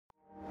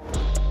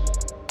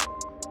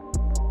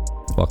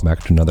Welcome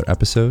back to another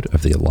episode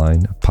of the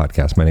Align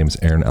Podcast. My name is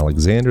Aaron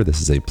Alexander.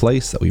 This is a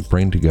place that we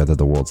bring together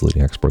the world's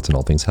leading experts in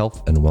all things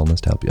health and wellness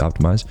to help you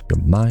optimize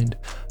your mind,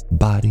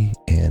 body,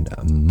 and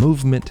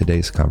movement.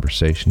 Today's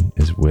conversation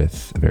is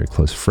with a very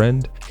close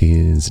friend.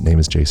 His name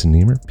is Jason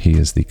Niemer. He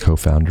is the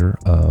co-founder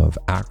of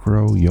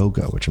Acro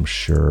Yoga, which I'm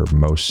sure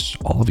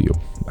all of you,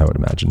 I would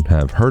imagine,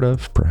 have heard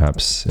of.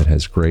 Perhaps it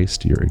has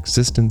graced your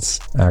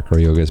existence. Acro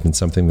Yoga has been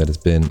something that has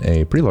been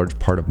a pretty large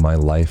part of my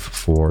life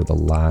for the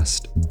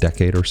last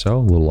decade or so,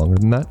 a little longer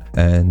than that.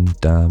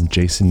 And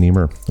Jason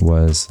Niemer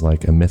was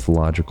like a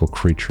mythological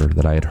creature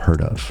that I had heard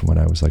of when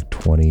I was like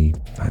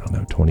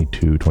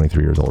 22,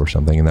 23 years old or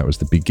something. And that was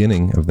the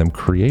beginning of them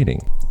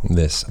creating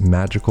this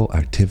magical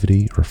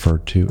activity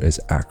referred to as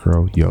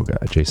Acro Yoga.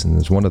 Jason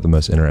is one of the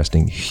most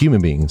interesting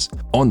human beings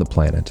on the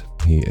planet.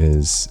 He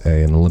is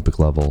an Olympic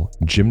level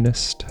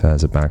gymnast,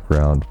 has a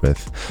background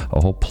with a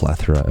whole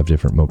plethora of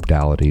different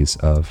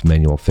modalities of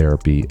manual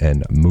therapy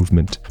and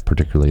movement,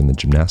 particularly in the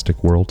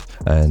gymnastic world.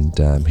 And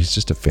he's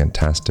just a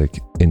fantastic,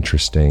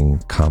 interesting,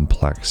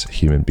 complex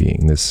human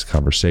being. This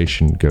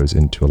conversation goes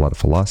into a lot of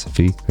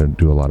philosophy. We're going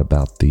to do a lot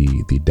about the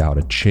Tao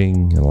Te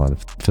Ching and a lot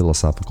of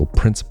philosophical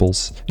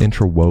principles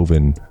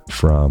interwoven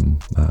from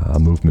a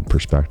movement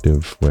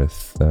perspective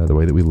with the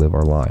way that we live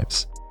our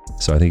lives.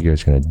 So I think you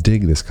guys are going to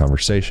dig this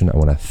conversation. I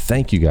want to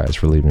thank you guys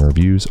for leaving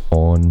reviews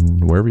on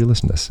wherever you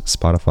listen to this,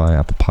 Spotify,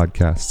 Apple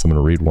Podcasts. I'm going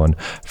to read one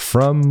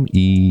from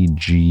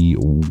EG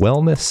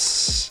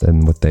Wellness.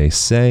 And what they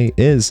say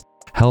is,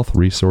 health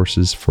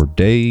resources for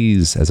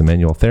days. As a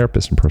manual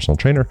therapist and personal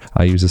trainer,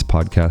 I use this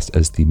podcast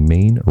as the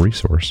main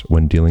resource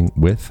when dealing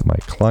with my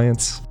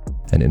clients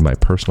and in my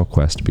personal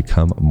quest to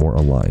become more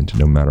aligned.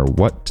 No matter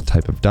what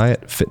type of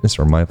diet, fitness,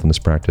 or mindfulness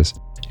practice,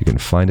 you can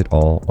find it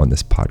all on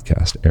this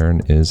podcast.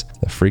 Aaron is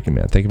the freaking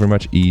man. Thank you very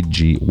much,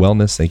 EG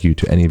Wellness. Thank you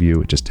to any of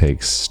you. It just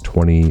takes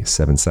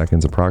 27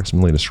 seconds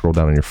approximately to scroll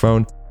down on your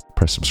phone,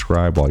 press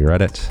subscribe while you're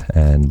at it,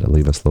 and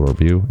leave us a little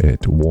review.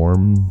 It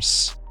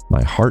warms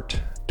my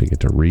heart to get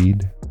to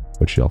read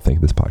what y'all think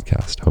of this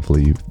podcast.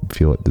 Hopefully you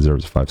feel it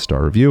deserves a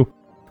 5-star review,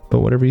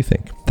 but whatever you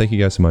think. Thank you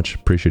guys so much.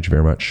 Appreciate you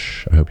very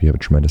much. I hope you have a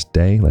tremendous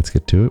day. Let's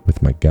get to it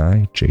with my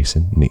guy,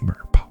 Jason Niemer.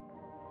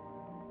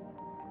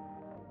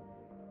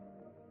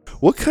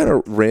 What kind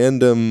of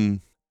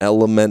random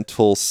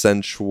elemental,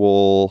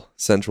 sensual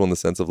in the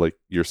sense of like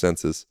your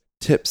senses,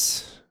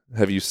 tips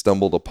have you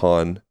stumbled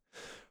upon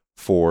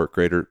for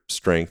greater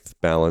strength,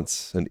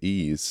 balance, and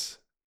ease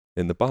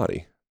in the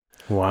body?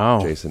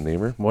 Wow. Jason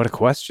Niemer. What a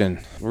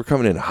question. We're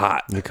coming in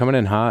hot. You're coming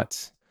in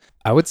hot.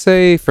 I would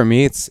say for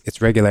me,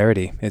 it's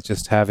regularity. It's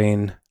just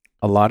having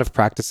a lot of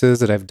practices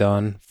that I've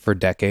done for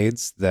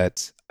decades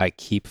that I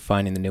keep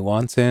finding the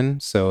nuance in.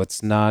 So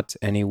it's not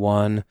any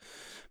one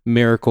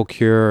miracle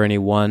cure or any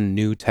one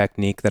new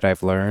technique that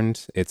I've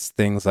learned. It's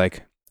things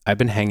like I've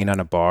been hanging on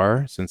a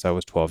bar since I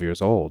was 12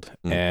 years old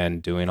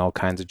and doing all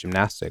kinds of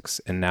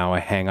gymnastics. And now I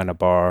hang on a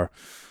bar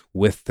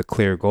with the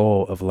clear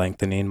goal of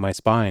lengthening my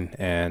spine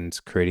and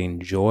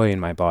creating joy in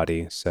my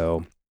body.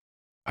 So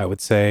I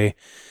would say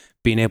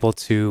being able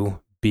to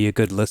be a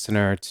good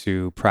listener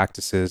to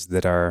practices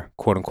that are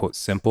quote unquote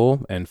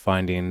simple and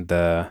finding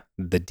the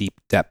deep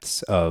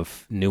depths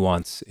of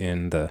nuance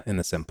in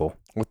the simple.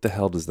 What the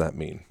hell does that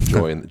mean?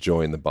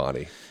 Joy in the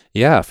body.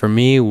 Yeah, for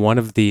me, one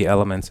of the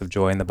elements of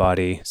joy in the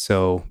body.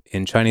 So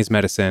in Chinese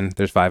medicine,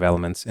 there's 5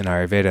 elements. In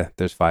Ayurveda,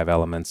 there's 5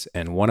 elements.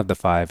 And one of the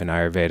 5 in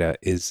Ayurveda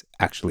is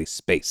actually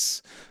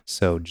space.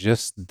 So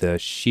just the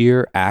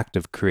sheer act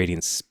of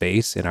creating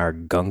space in our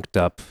gunked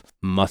up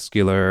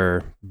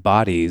muscular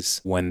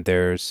bodies, when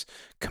there's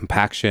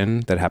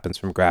compaction that happens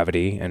from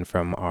gravity and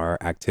from our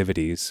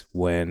activities,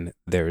 when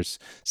there's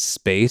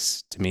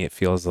space, to me, it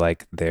feels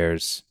like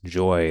there's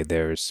joy,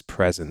 there's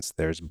presence,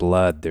 there's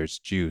blood, there's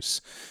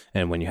juice.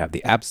 And when you have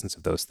the absence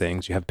of those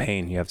things, you have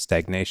pain, you have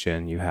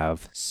stagnation, you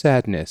have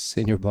sadness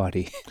in your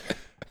body.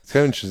 It's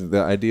kind of interesting.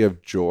 The idea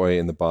of joy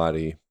in the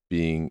body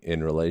being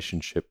in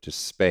relationship to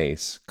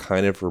space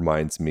kind of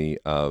reminds me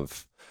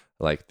of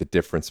like the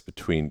difference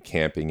between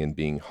camping and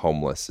being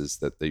homeless is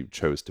that they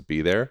chose to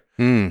be there.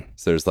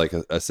 So there's like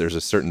there's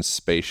a certain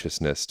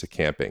spaciousness to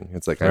camping.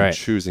 It's like I'm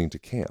choosing to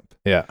camp.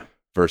 Yeah.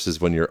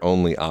 Versus when your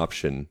only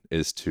option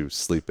is to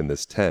sleep in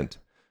this tent.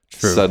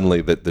 True.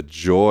 Suddenly the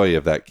joy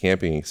of that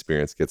camping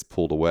experience gets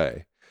pulled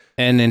away.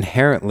 And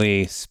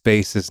inherently,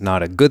 space is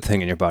not a good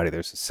thing in your body.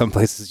 There's some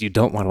places you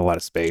don't want a lot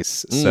of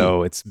space.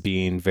 So it's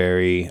being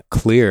very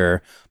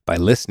clear by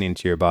listening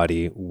to your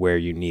body where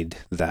you need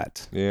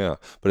that. Yeah.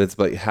 But it's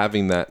like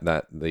having that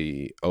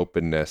the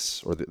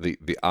openness or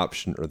the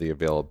option or the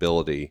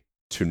availability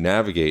to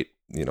navigate,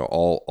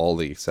 all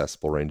the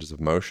accessible ranges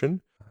of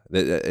motion.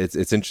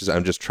 It's interesting.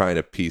 I'm just trying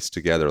to piece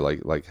together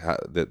like how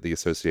the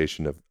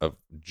association of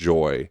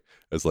joy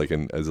as like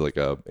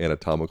a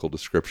anatomical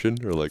description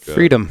or like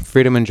freedom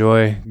and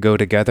joy go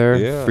together.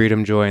 Yeah.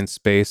 Freedom, joy, and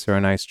space are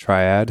a nice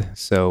triad.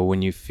 So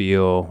when you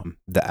feel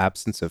the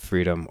absence of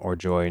freedom or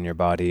joy in your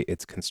body,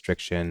 it's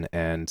constriction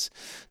and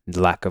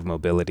lack of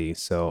mobility.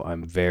 So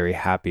I'm very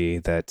happy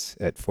that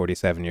at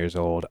 47 years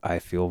old, I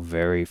feel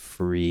very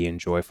free and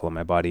joyful in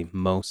my body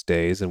most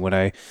days. And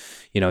when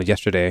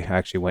yesterday I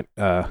actually went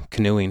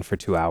canoeing for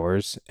 2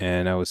 hours,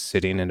 and I was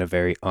sitting in a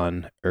very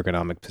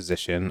unergonomic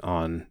position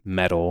on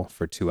metal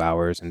for 2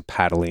 hours and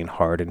paddling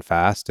hard and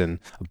fast. And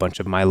a bunch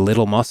of my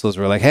little muscles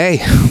were like, "Hey,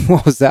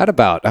 what was that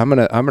about? I'm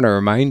gonna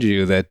remind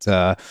you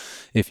that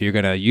if you're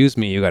gonna use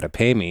me, you got to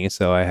pay me."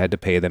 So I had to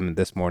pay them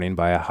this morning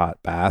by a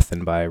hot bath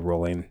and by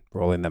rolling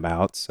them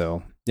out.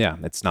 So yeah,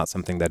 it's not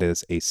something that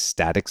is a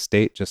static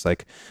state. Just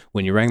like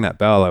when you rang that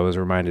bell, I was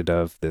reminded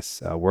of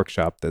this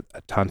workshop that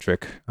a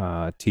tantric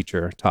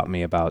teacher taught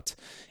me about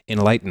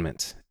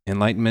enlightenment.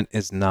 Enlightenment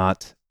is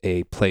not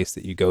a place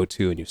that you go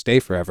to and you stay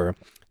forever.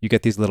 You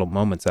get these little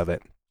moments of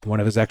it. One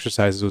of his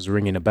exercises was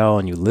ringing a bell,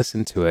 and you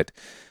listen to it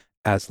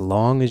as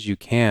long as you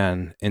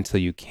can until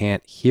you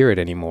can't hear it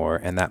anymore.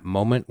 And that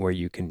moment where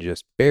you can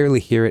just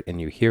barely hear it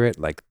and you hear it,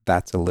 like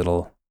that's a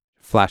little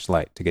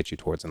flashlight to get you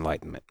towards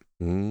enlightenment.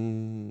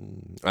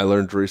 I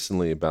learned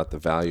recently about the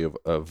value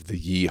of the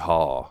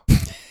yeehaw.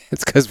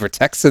 It's because we're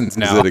Texans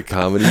now. Is it a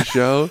comedy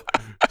show?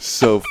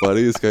 So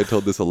funny. This guy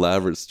told this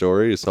elaborate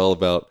story. It's all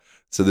about.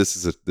 So this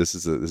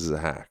is a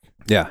hack.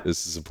 Yeah.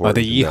 This is important.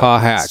 The yeehaw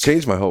hack. It's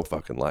changed my whole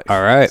fucking life.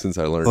 All right. Since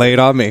I learned. Lay it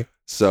on me.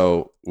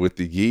 So with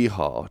the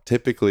yeehaw,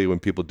 typically when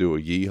people do a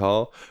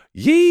yeehaw,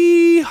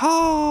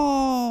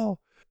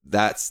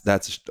 that's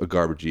a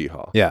garbage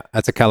yeehaw. Yeah,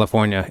 that's a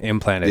California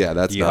implanted. Yeah,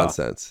 that's yeehaw.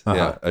 nonsense.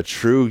 Yeah, a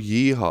true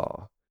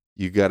yeehaw,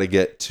 you got to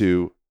get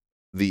to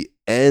the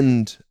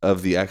end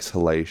of the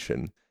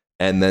exhalation,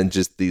 and then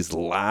just these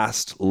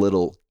last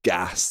little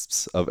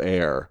gasps of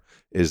air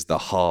is the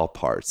haw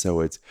part. So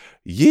it's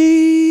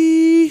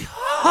yeehaw.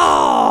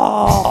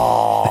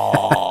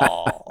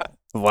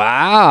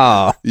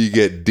 Wow. You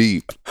get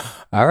deep.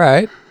 All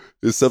right.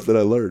 It's something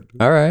I learned.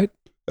 All right.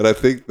 And I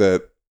think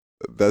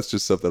that's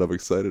just something I'm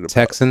excited about.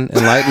 Texan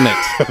enlightenment.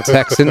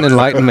 Texan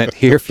enlightenment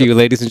here for you,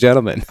 ladies and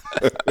gentlemen.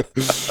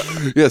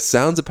 Yeah,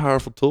 sound's a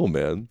powerful tool,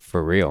 man.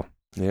 For real.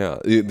 Yeah.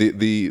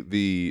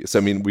 So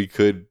I mean, we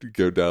could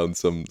go down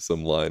some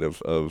line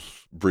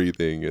of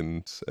breathing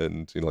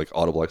and like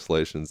audible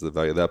exhalations, the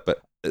value of that,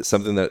 but it's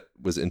something that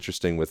was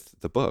interesting with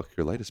the book,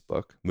 your latest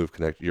book, Move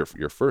Connect, your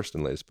first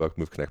and latest book,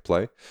 Move Connect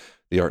Play,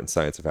 The Art and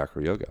Science of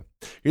Acro Yoga.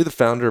 You're the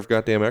founder of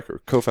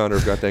co-founder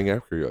of Goddamn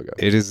Acro Yoga.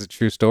 It is a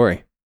true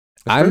story.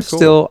 That's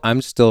very cool.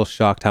 I'm still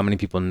shocked how many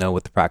people know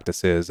what the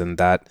practice is, and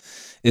that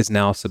is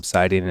now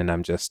subsiding, and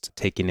I'm just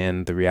taking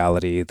in the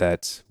reality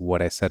that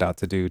what I set out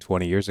to do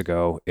 20 years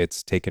ago,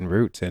 it's taken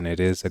root, and it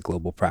is a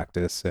global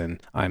practice.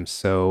 And I'm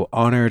so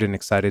honored and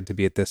excited to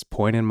be at this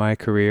point in my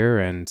career.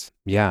 And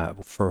yeah,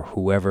 for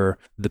whoever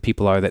the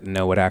people are that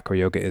know what acro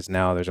yoga is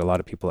now, there's a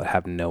lot of people that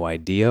have no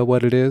idea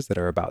what it is that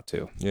are about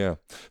to. Yeah.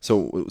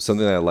 So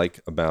something that I like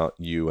about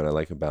you and I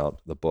like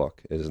about the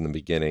book is in the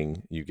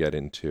beginning, you get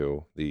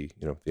into the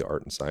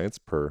art and science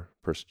per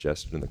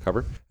suggestion in the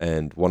cover.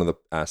 And one of the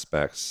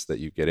aspects that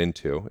you get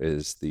into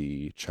is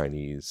the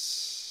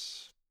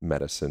Chinese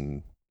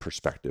medicine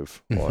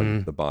perspective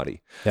on the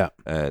body. Yeah.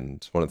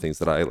 And one of the things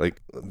that I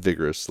like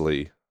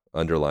vigorously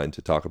underlined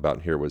to talk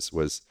about here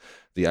was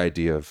the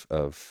idea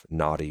of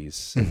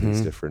nadis and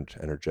these different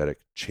energetic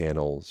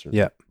channels,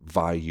 or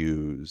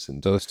vayus,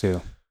 and those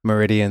two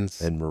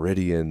meridians and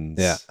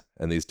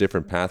and these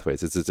different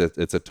pathways.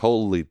 It's a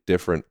totally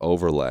different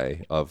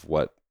overlay of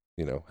what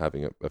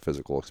having a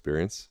physical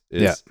experience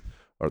is.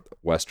 Or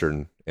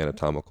Western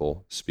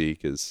anatomical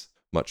speak is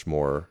much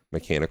more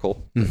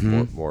mechanical,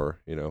 more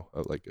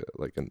it's like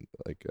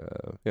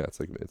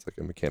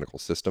a mechanical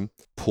system,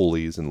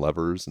 pulleys and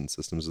levers and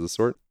systems of the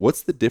sort.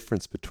 What's the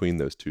difference between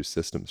those two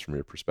systems from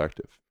your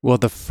perspective? Well,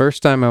 the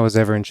first time I was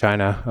ever in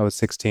China, I was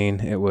 16.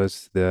 It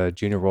was the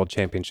Junior World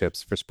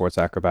Championships for sports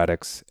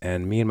acrobatics,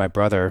 and me and my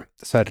brother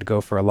decided to go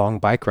for a long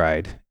bike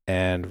ride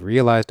and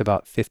realized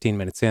about 15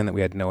 minutes in that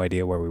we had no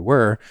idea where we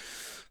were.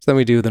 So then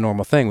we do the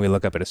normal thing. We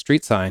look up at a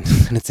street sign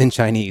and it's in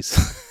Chinese.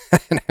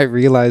 And I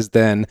realized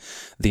then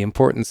the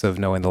importance of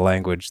knowing the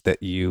language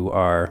that you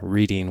are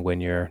reading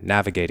when you're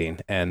navigating.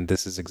 And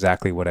this is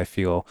exactly what I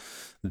feel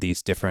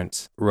these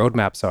different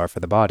roadmaps are for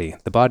the body.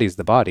 The body is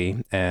the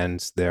body,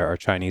 and there are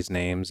Chinese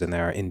names, and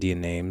there are Indian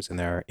names, and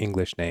there are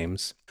English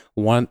names.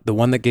 The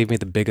one that gave me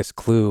the biggest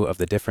clue of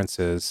the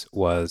differences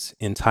was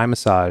in Thai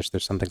massage,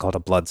 there's something called a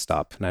blood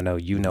stop. And I know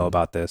you know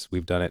about this.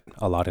 We've done it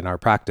a lot in our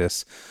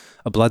practice.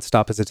 A blood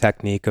stop is a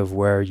technique of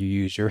where you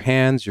use your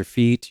hands, your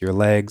feet, your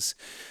legs.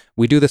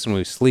 We do this when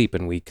we sleep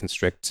and we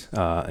constrict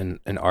an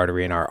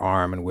artery in our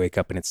arm and wake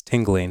up and it's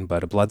tingling.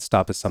 But a blood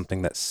stop is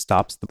something that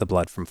stops the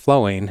blood from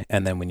flowing.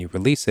 And then when you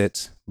release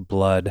it,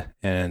 blood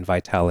and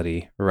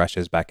vitality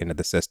rushes back into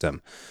the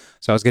system.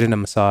 So I was getting a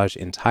massage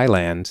in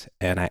Thailand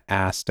and I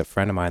asked a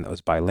friend of mine that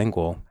was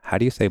bilingual, how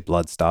do you say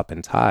blood stop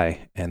in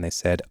Thai? And they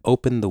said,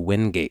 open the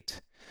wind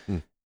gate.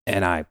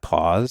 And I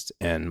paused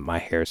and my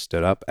hair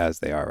stood up as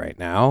they are right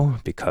now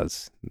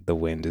because the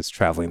wind is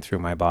traveling through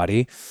my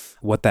body.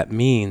 What that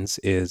means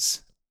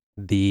is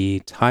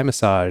the Thai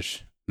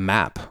massage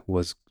map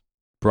was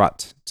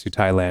brought to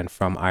Thailand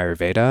from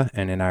Ayurveda.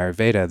 And in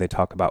Ayurveda, they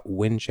talk about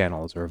wind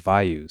channels or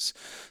vayus.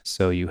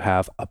 So you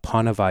have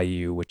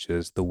Apanavayu, which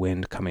is the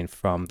wind coming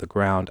from the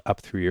ground up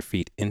through your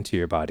feet into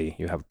your body.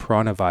 You have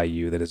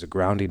Pranavayu, that is a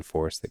grounding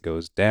force that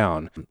goes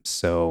down.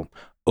 So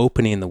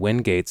opening the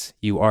wind gates,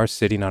 you are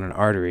sitting on an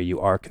artery, you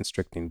are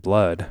constricting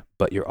blood,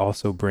 but you're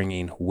also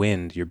bringing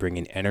wind, you're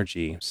bringing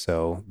energy.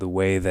 So the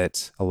way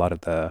that a lot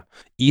of the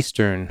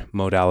Eastern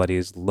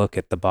modalities look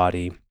at the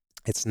body,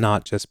 it's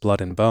not just blood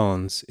and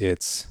bones,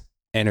 it's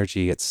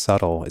energy, it's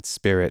subtle, it's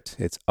spirit,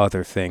 it's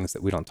other things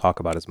that we don't talk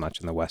about as much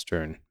in the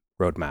Western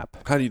roadmap.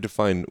 How do you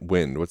define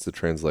wind? What's the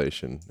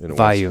translation in a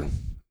Vayu.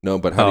 Western? No,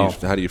 but how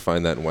do you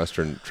find that in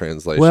Western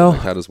translation? Well,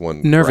 like how does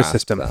one nervous grasp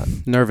system. that?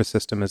 Nervous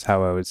system is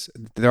how I was.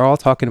 They're all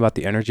talking about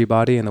the energy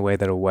body, and the way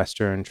that a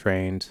Western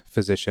trained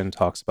physician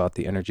talks about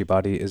the energy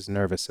body is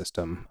nervous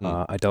system.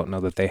 I don't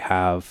know that they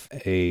have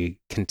a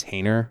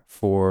container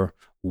for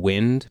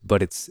wind,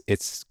 but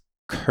it's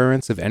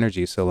currents of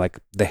energy. So like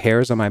the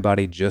hairs on my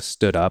body just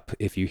stood up.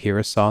 If you hear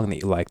a song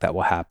that you like, that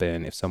will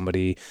happen. If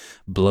somebody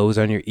blows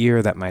on your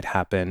ear, that might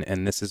happen.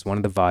 And this is one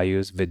of the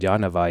vayus.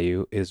 Vijnana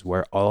Vayu is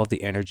where all of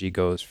the energy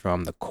goes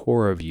from the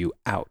core of you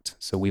out.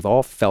 So we've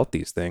all felt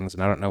these things,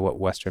 and I don't know what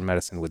Western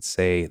medicine would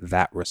say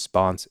that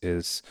response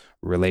is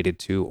related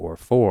to or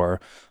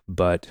for,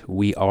 but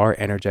we are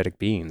energetic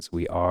beings.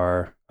 We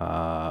are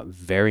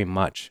very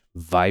much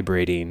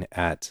vibrating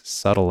at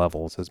subtle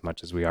levels as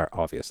much as we are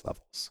obvious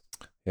levels.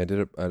 Yeah, I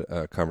did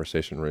a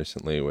conversation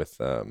recently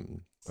with a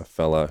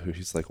fella who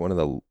he's like one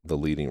of the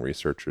leading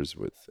researchers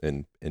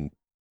in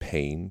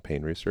pain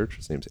research.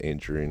 His name's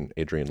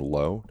Adrian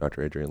Lowe,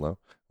 Dr. Adrian Lowe.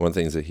 One of the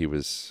things that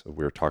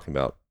we were talking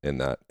about in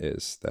that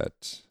is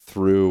that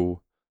through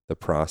the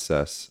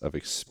process of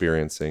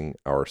experiencing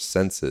our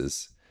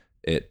senses,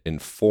 it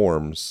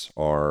informs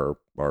our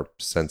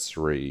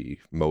sensory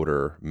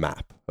motor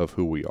map of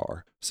who we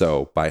are.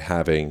 So by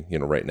having,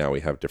 right now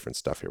we have different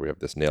stuff here. We have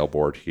this nail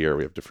board here.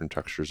 We have different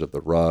textures of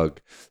the rug.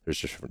 There's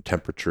different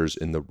temperatures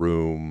in the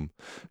room.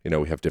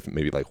 We have different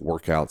maybe like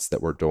workouts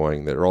that we're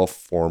doing that are all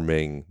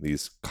forming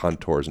these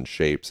contours and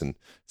shapes and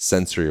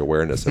sensory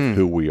awareness of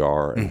who we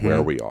are and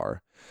where we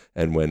are.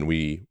 And when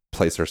we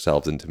place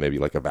ourselves into maybe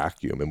like a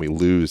vacuum and we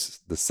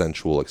lose the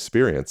sensual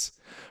experience,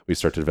 we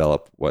start to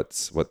develop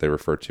what they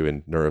refer to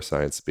in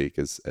neuroscience speak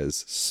as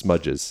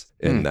smudges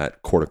in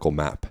that cortical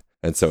map.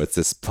 And so it's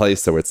this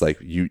place where it's like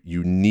you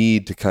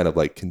need to kind of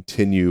like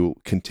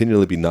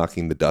continually be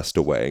knocking the dust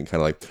away and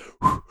kind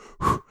of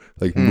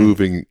like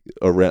moving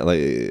around. Like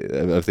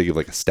I'm thinking of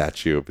like a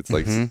statue. If it's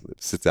like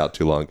it sits out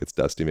too long, it gets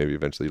dusty. Maybe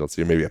eventually you don't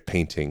see it. Maybe a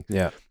painting.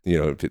 Yeah.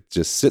 If it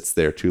just sits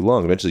there too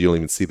long, eventually you don't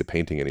even see the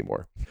painting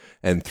anymore.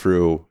 And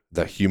through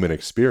the human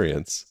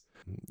experience,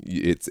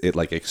 it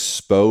like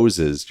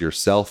exposes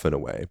yourself in a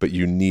way, but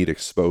you need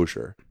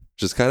exposure,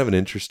 which is kind of an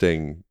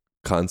interesting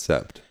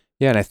concept.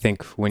 Yeah, and I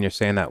think when you're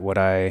saying that, what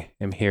I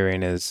am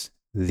hearing is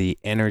the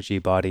energy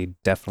body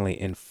definitely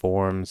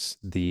informs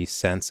the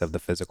sense of the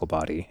physical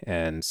body.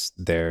 And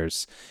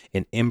there's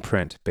an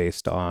imprint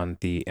based on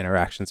the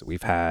interactions that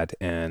we've had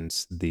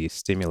and the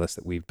stimulus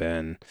that we've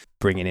been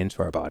bringing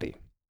into our body.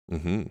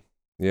 Mm-hmm.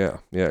 Yeah,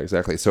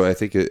 exactly. So I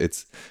think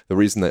it's the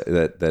reason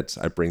that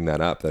I bring that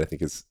up, that I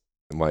think is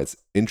why it's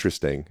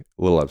interesting,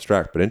 a little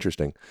abstract, but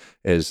interesting,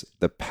 is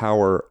the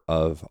power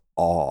of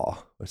awe,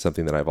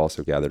 something that I've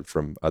also gathered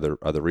from other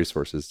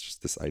resources,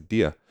 just this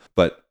idea.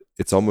 But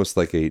it's almost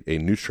like a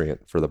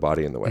nutrient for the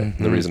body in the way. And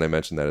the reason I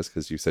mentioned that is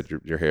because you said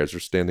your hairs are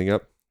standing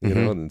up, you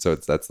know, and so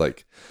that's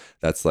like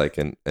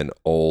an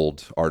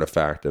old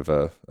artifact of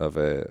a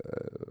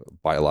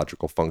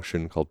biological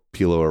function called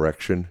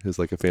piloerection, is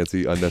like a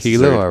fancy unnecessary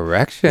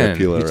piloerection. Yeah,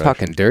 piloerection. You're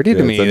talking dirty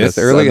to me It's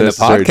this early in the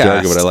podcast.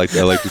 Jargon, but I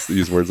like to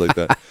use words like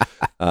that.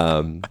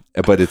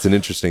 But it's an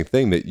interesting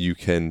thing that you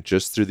can,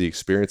 just through the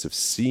experience of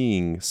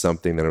seeing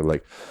something that are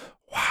like,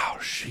 wow,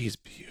 she's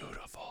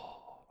beautiful.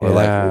 Or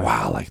like,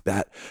 wow, like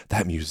that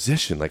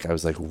musician, like I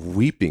was like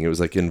weeping. It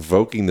was like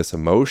invoking this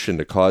emotion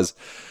to cause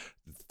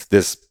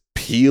this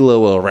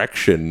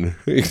piloerection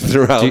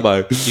throughout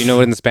my... Do you know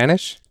it in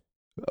Spanish?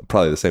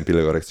 Probably the same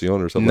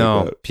piloerección or something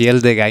like that.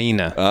 Piel de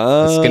gallina.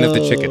 The skin of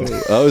the chicken.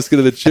 Skin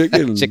of the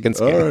chicken. Chicken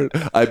skin. All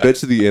right. I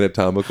bet you the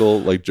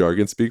anatomical like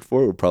jargon speak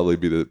for it would probably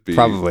be the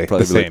same. Like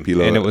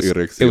and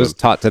it was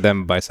taught to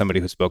them by somebody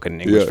who spoke in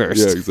English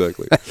first. Yeah,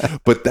 exactly.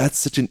 But that's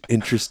such an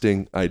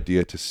interesting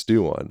idea to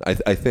stew on.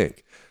 I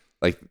think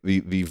like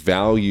the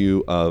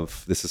value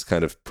of this is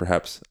kind of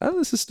perhaps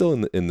this is still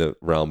in the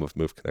realm of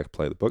Move, Connect,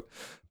 Play, the book,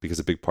 because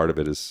a big part of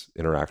it is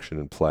interaction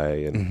and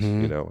play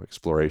and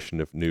exploration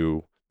of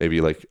new,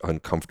 maybe like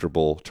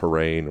uncomfortable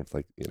terrain of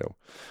like,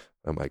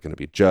 am I going to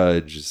be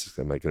judged?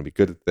 Am I going to be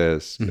good at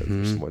this?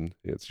 Someone,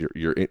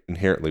 you're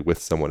inherently with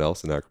someone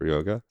else in acro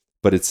yoga.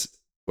 But it's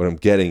what I'm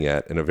getting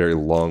at in a very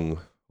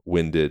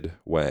long-winded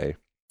way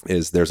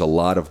is there's a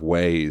lot of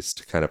ways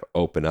to kind of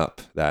open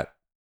up that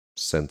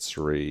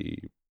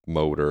sensory,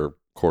 motor,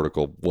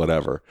 cortical,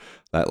 whatever,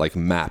 that like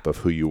map of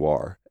who you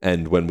are.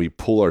 And when we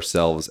pull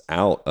ourselves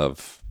out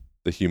of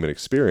the human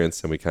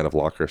experience and we kind of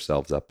lock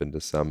ourselves up into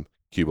some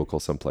cubicle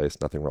someplace,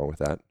 nothing wrong with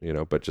that,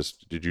 but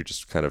did you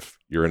just kind of,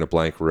 you're in a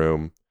blank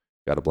room,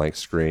 got a blank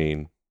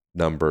screen,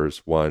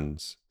 numbers,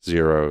 ones,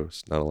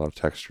 zeros, not a lot of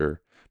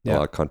texture, not a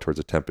lot of contours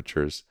of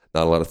temperatures,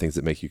 not a lot of things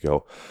that make you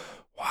go,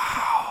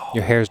 wow.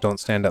 Your hairs don't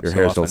stand up. Your so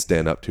hairs often. don't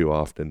stand up too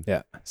often.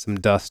 Yeah, some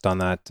dust on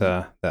that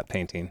that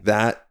painting.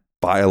 That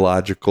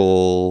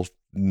biological,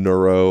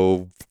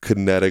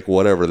 neurokinetic,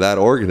 whatever, that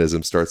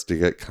organism starts to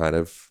get kind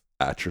of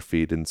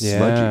atrophied and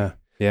smudgy.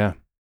 Yeah.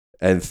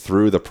 And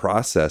through the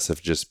process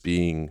of just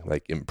being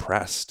like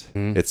impressed,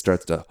 it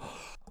starts to,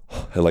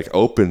 it like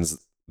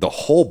opens the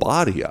whole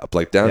body up,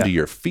 like down to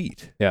your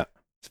feet. Yeah.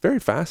 It's very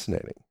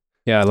fascinating.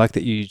 Yeah, I like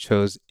that you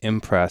chose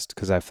impressed,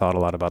 because I've thought a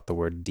lot about the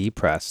word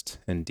depressed.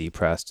 And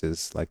depressed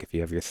is like if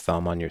you have your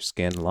thumb on your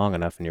skin long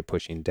enough and you're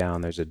pushing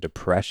down, there's a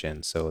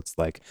depression. So it's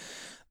like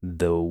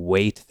the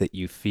weight that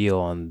you feel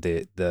on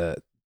the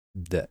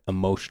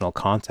emotional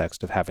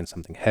context of having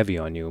something heavy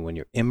on you. When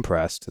you're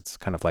impressed, it's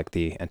kind of like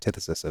the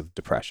antithesis of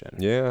depression.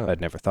 Yeah.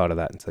 I'd never thought of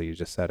that until you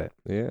just said it.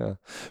 Yeah.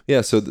 Yeah.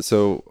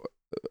 So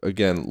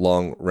again,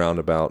 long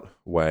roundabout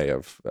way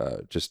of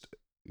just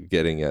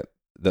getting at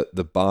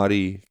the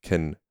body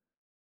can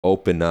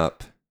open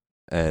up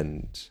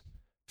and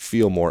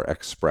feel more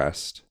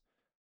expressed.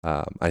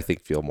 I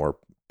think feel more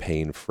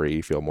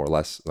pain-free, feel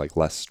less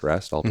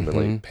stressed.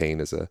 Ultimately, pain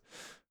is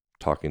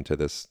talking to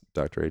this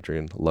Dr.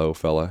 Adrian Lowe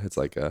fella, it's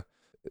like a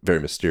very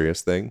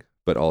mysterious thing,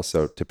 but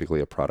also typically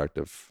a product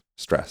of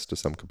stress to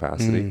some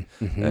capacity.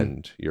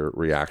 And your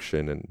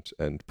reaction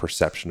and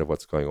perception of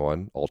what's going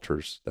on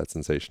alters that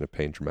sensation of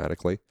pain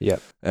dramatically.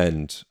 Yep.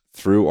 And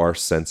through our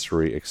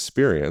sensory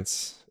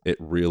experience, it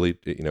really,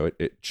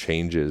 it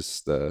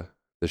changes the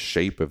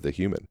shape of the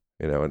human,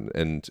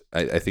 and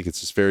I think it's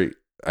just very,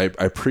 I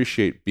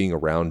appreciate being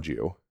around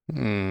you.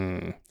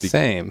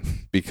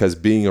 Same. Because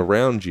being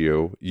around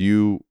you,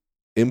 you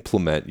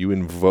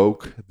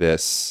invoke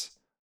this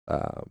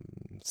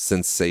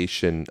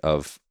sensation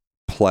of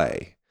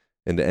play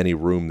into any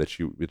room that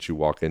you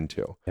walk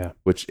into. Yeah.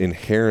 Which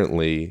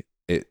inherently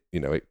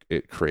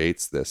it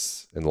creates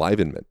this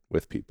enlivenment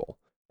with people.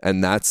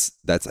 And that's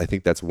I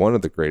think that's one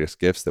of the greatest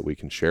gifts that we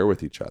can share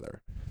with each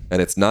other. And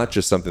it's not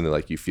just something that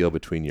like you feel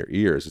between your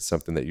ears. It's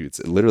something that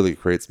it literally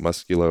creates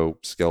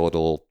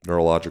musculoskeletal,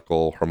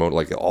 neurological, hormonal,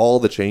 like all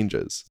the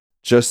changes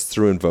just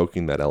through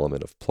invoking that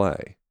element of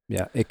play.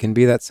 Yeah, it can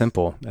be that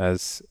simple.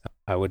 As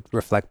I would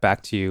reflect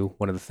back to you,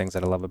 one of the things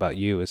that I love about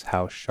you is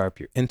how sharp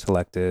your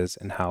intellect is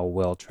and how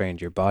well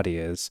trained your body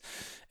is.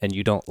 And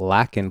you don't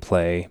lack in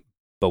play,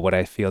 but what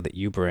I feel that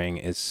you bring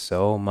is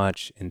so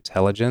much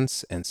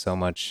intelligence and so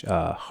much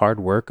hard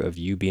work of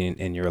you being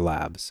in your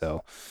lab.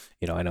 So,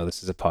 I know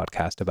this is a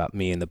podcast about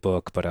me and the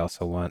book, but I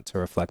also want to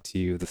reflect to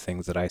you the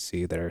things that I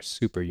see that are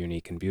super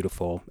unique and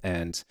beautiful.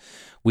 And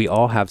we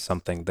all have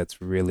something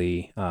that's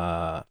really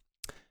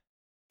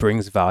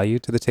brings value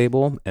to the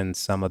table, and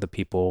some of the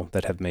people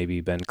that have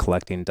maybe been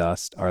collecting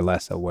dust are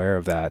less aware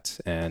of that.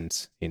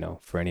 And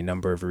for any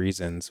number of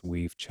reasons,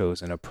 we've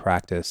chosen a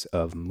practice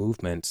of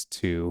movement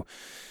to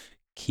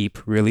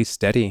keep really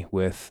steady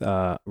with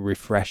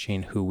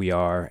refreshing who we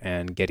are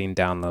and getting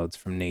downloads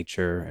from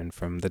nature and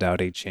from the Tao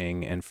Te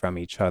Ching and from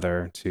each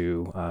other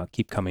to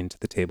keep coming to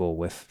the table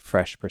with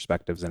fresh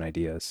perspectives and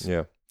ideas.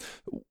 Yeah.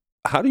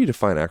 How do you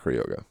define acro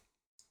yoga?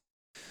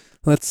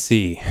 Let's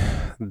see.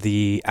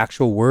 The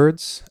actual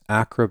words,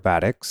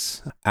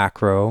 acrobatics,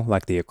 acro,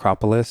 like the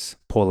Acropolis,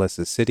 polis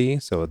is city.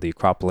 So the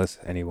Acropolis,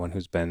 anyone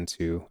who's been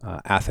to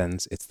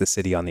Athens, it's the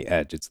city on the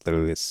edge. It's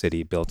literally a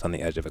city built on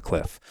the edge of a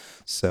cliff.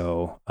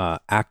 So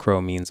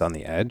acro means on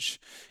the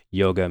edge.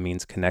 Yoga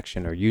means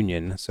connection or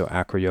union. So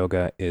acro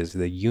yoga is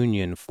the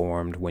union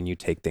formed when you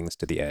take things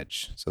to the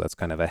edge. So that's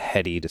kind of a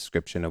heady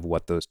description of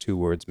what those two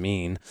words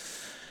mean.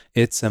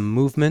 It's a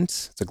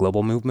movement. It's a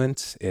global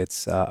movement.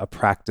 It's a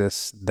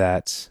practice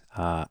that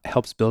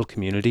helps build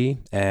community,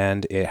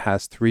 and it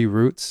has three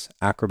roots: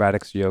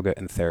 acrobatics, yoga,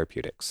 and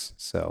therapeutics.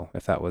 So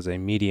if that was a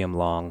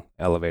medium-long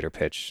elevator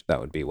pitch,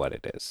 that would be what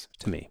it is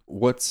to me.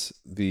 What's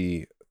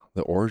the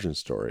origin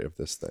story of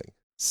this thing?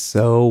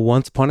 So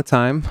once upon a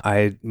time,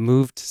 I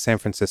moved to San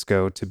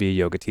Francisco to be a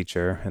yoga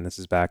teacher, and this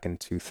is back in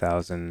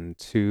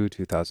 2002,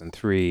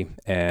 2003.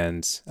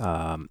 And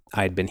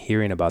I'd been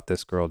hearing about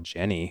this girl,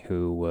 Jenny,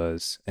 who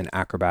was an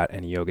acrobat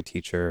and a yoga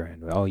teacher.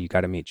 And, you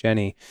got to meet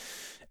Jenny.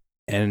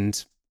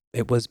 And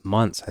it was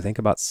months, I think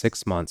about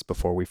 6 months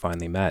before we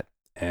finally met.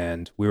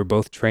 And we were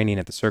both training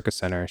at the Circus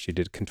Center. She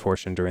did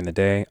contortion during the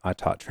day. I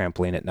taught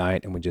trampoline at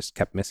night, and we just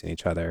kept missing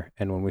each other.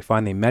 And when we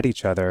finally met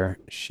each other,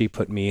 she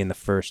put me in the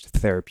first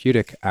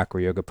therapeutic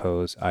acro yoga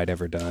pose I'd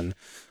ever done,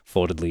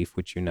 folded leaf,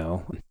 which you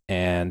know.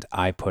 And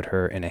I put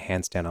her in a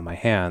handstand on my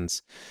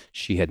hands.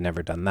 She had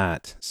never done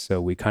that.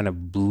 So we kind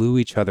of blew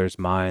each other's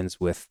minds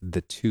with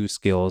the two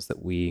skills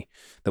that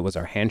was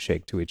our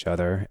handshake to each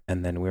other.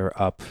 And then we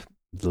were up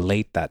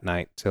late that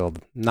night till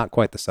not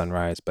quite the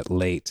sunrise, but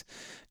late,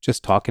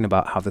 just talking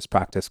about how this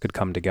practice could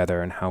come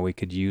together and how we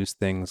could use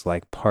things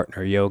like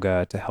partner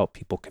yoga to help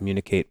people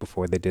communicate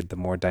before they did the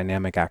more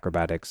dynamic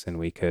acrobatics. And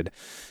we could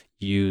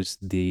use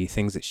the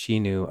things that she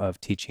knew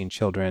of teaching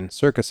children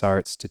circus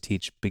arts to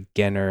teach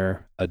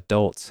beginner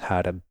adults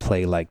how to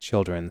play like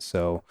children.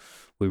 So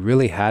we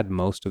really had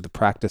most of the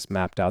practice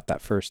mapped out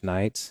that first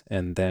night.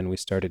 And then we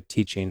started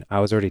teaching. I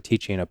was already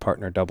teaching a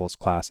partner doubles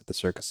class at the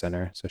Circus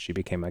Center. So she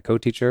became my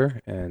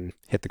co-teacher and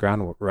hit the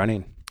ground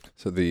running.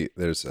 So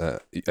there's I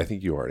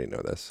think you already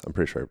know this. I'm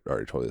pretty sure I've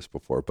already told you this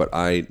before, but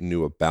I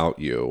knew about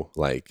you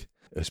like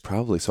it was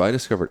probably, so I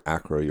discovered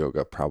acro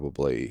yoga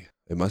probably,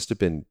 it must have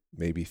been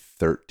maybe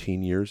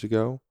 13 years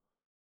ago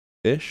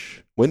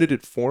ish. When did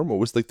it form? What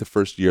was like the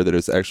first year that it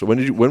was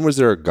actually, when was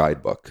there a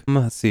guidebook?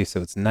 Let's see.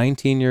 So it's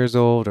 19 years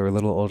old or a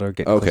little older,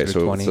 getting Okay, closer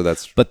to 20. so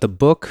that's, But the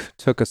book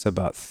took us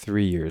about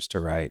 3 years to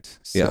write.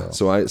 So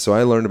yeah. So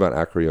I learned about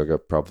acro yoga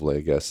probably,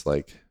 I guess,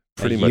 like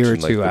pretty much year or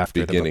in like two the after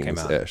the book came beginnings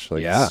out. ish,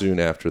 like Yeah. soon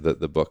after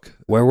the book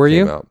Where were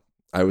came you? out.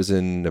 I was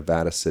in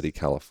Nevada City,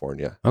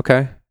 California.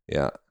 Okay.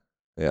 Yeah.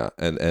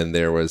 And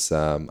there was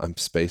I'm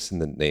spacing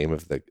the name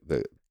of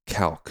the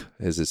Kalk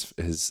is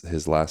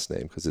his last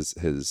name because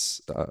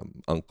his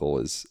uncle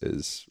is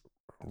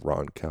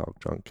John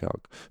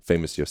Kalk,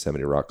 famous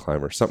Yosemite rock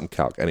climber, something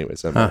Kalk.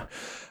 Anyways,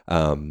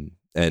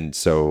 and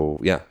so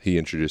yeah, he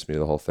introduced me to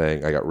the whole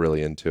thing. I got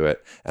really into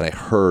it, and I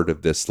heard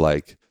of this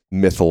like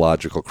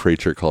mythological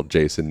creature called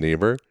Jason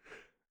Niemer.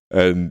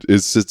 And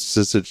it's just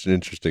such an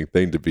interesting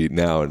thing to be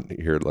now and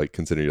hear, like,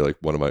 consider you're like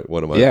one of my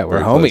Yeah, we're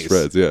very close homies.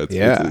 friends. Yeah,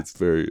 Yeah. it's a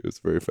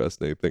very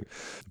fascinating thing.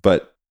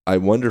 But I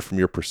wonder, from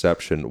your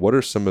perception, what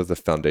are some of the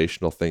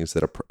foundational things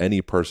that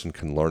any person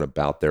can learn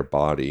about their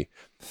body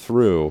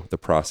through the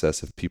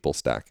process of people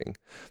stacking?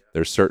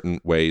 There's certain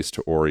ways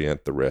to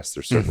orient the wrist.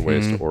 There's certain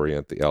ways to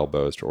orient the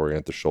elbows, to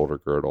orient the shoulder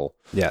girdle,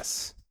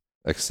 Yes.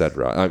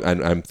 etc.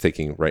 I'm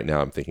thinking right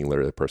now. I'm thinking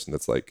literally the person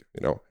that's like,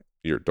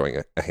 you're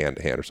doing a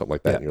hand-to-hand or something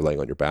like that, Yeah. and you're laying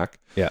on your back.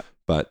 Yeah.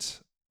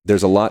 But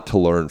there's a lot to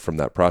learn from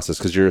that process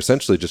because you're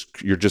essentially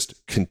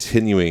just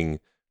continuing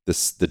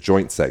the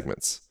joint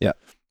segments. Yeah.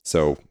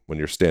 So when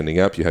you're standing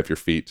up, you have your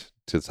feet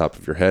to the top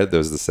of your head.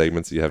 Those are the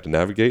segments that you have to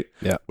navigate.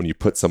 Yeah. When you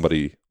put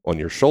somebody on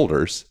your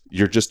shoulders,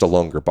 you're just a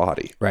longer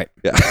body. Right.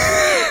 Yeah.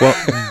 Well,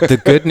 the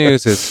good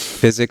news is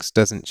physics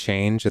doesn't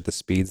change at the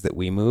speeds that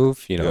we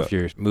move. Yeah. If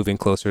you're moving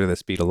closer to the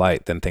speed of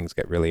light, then things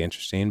get really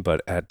interesting.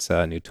 But at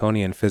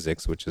Newtonian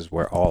physics, which is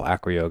where all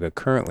acro yoga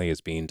currently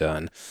is being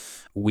done,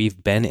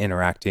 we've been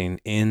interacting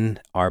in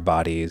our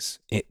bodies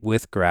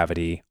with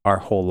gravity our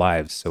whole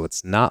lives. So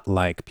it's not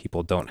like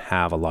people don't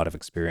have a lot of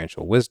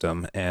experiential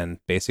wisdom. And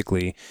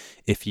basically,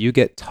 if you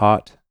get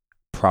taught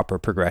proper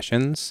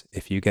progressions,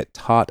 if you get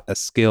taught a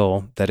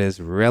skill that is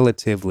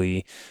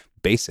relatively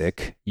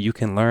basic, you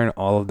can learn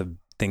all of the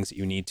things that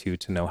you need to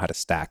know how to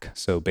stack.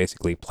 So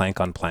basically, plank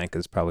on plank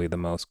is probably the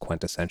most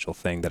quintessential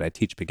thing that I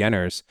teach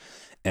beginners.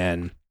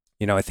 And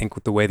I think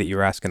with the way that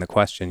you're asking the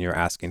question, you're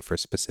asking for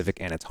specific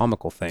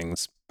anatomical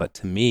things. But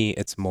to me,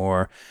 it's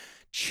more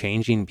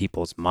changing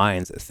people's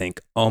minds that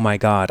think, oh my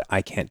God,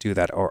 I can't do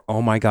that. Or,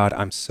 oh my God,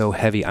 I'm so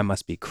heavy, I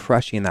must be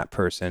crushing that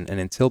person. And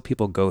until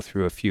people go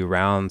through a few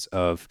rounds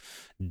of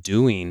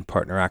doing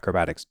partner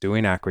acrobatics,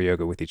 doing acro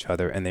yoga with each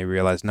other, and they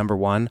realize, number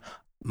one,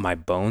 my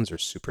bones are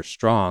super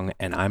strong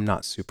and I'm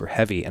not super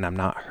heavy and I'm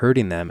not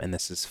hurting them and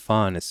this is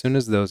fun. As soon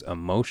as those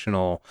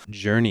emotional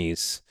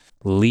journeys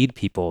lead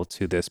people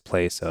to this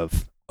place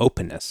of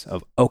openness,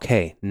 of,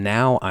 okay,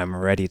 now I'm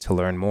ready to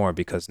learn more,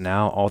 because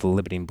now all the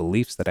limiting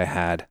beliefs that I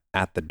had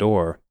at the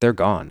door, they're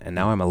gone. And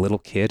now I'm a little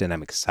kid and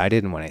I'm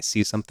excited. And when I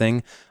see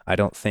something, I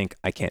don't think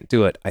I can't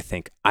do it. I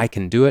think I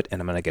can do it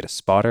and I'm going to get a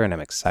spotter and I'm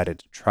excited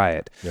to try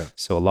it. Yeah.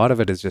 So a lot of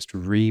it is just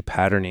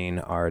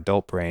repatterning our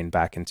adult brain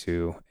back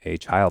into a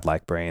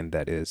childlike brain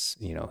that is,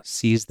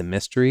 sees the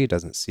mystery,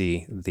 doesn't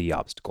see the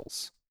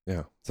obstacles.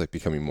 Yeah. It's like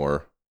becoming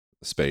more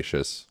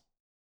spacious,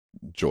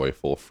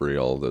 joyful, free,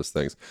 all of those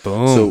things.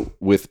 Boom. So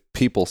with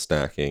people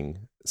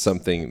stacking,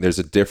 there's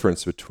a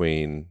difference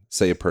between,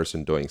 say, a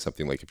person doing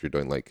something like, if you're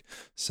doing like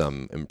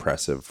some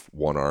impressive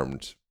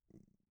one-armed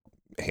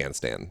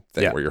handstand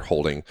thing where you're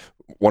holding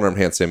one-armed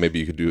handstand, maybe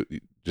you could do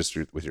it just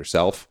with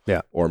yourself,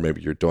 or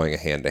maybe you're doing a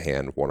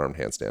hand-to-hand one-armed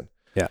handstand.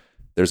 Yeah.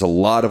 There's a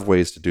lot of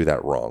ways to do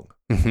that wrong.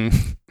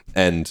 Mm-hmm.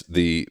 And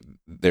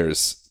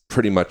there's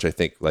pretty much, I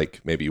think,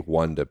 like maybe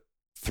 1 to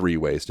 3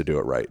 ways to do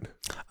it right.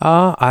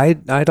 I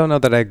don't know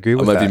that I agree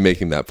with that. I might be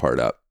making that part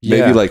up. Yeah.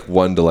 Maybe like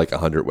 1 to like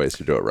 100 ways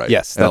to do it right.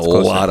 Yes, and that's a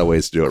closer. lot of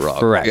ways to do it wrong.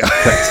 Correct. Yeah.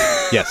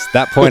 Correct. Yes,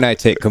 that point I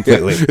take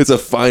completely. It's a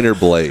finer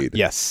blade.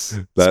 Yes,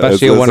 That's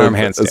especially a one-arm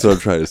what- handstand. That's what I'm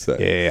trying to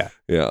say.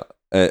 Yeah.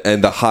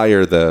 And the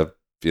higher the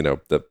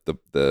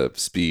the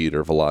speed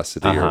or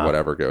velocity or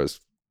whatever goes,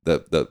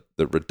 the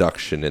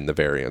reduction in the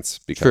variance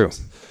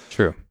becomes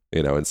True.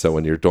 And so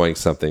when you're doing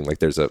something like,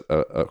 there's a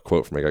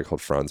quote from a guy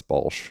called Franz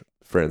Bosch.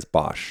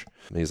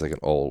 And he's like I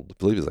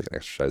believe he's like an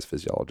exercise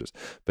physiologist,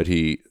 but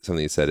something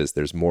he said is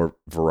there's more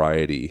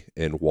variety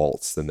in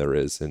waltz than there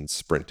is in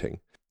sprinting.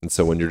 And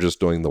so when you're just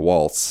doing the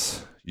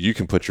waltz, you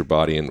can put your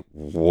body in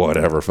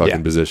whatever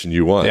fucking position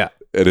you want. Yeah.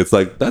 And it's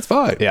like, that's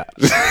fine. Yeah.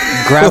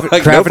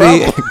 Like, no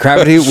problem.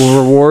 Gravity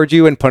will reward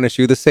you and punish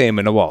you the same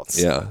in a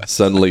waltz. Yeah.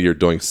 Suddenly you're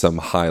doing some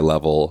high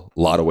level,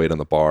 a lot of weight on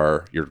the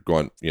bar. You're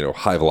going,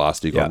 high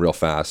velocity, going real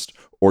fast.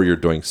 Or you're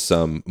doing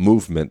some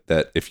movement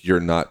that if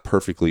you're not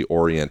perfectly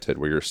oriented,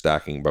 where you're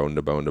stacking bone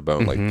to bone to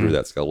bone, like through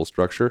that skeletal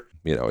structure,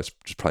 it's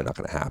just probably not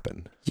going to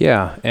happen.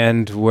 Yeah.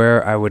 And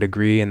where I would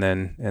agree and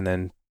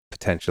then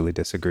potentially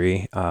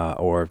disagree,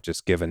 or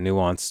just give a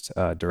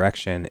nuanced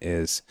direction,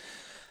 is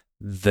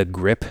the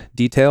grip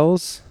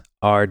details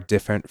are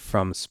different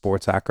from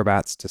sports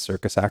acrobats to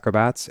circus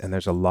acrobats. And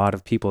there's a lot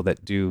of people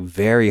that do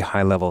very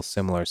high level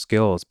similar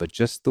skills, but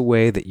just the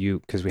way that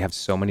because we have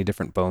so many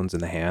different bones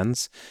in the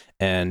hands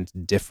and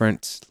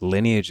different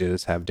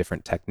lineages have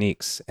different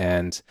techniques.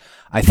 And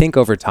I think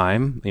over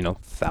time,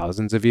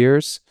 thousands of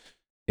years,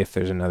 if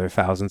there's another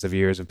thousands of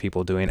years of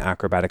people doing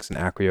acrobatics and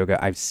acro yoga,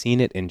 I've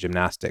seen it in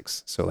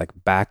gymnastics. So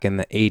like back in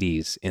the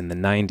 80s, in the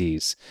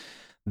 90s,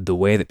 the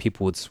way that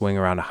people would swing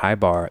around a high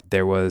bar,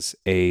 there was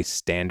a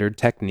standard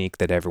technique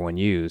that everyone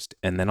used.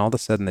 And then all of a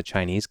sudden the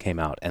Chinese came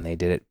out and they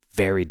did it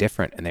very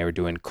different. And they were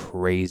doing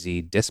crazy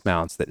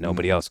dismounts that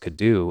nobody else could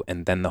do.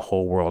 And then the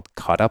whole world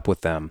caught up with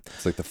them.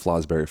 It's like the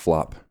Fosbury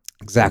flop.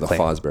 Exactly. Or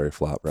the Fosbury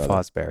flop, rather.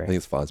 Fosbury. I think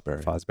it's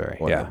Fosbury.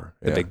 Fosbury, Whatever.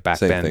 yeah. The big back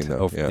Same bend. thing, though.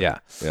 Over, yeah.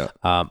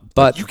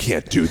 But you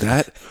can't do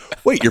that.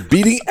 Wait, you're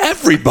beating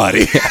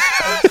everybody.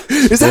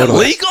 Is that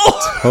legal?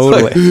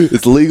 Totally.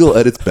 It's legal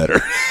and it's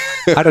better.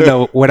 I don't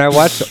know. When I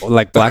watch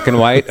like black and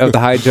white of the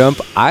high jump,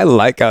 I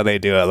like how they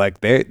do it. Like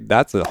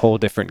that's a whole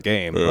different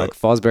game. Like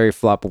Fosbury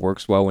flop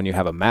works well when you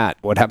have a mat.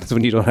 What happens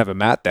when you don't have a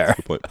mat there?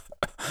 Good point.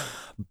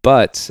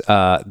 But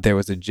there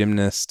was a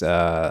gymnast,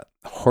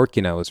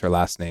 Horkina was her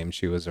last name.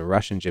 She was a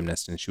Russian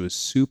gymnast, and she was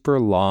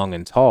super long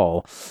and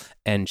tall.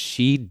 And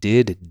she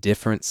did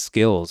different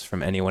skills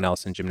from anyone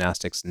else in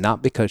gymnastics,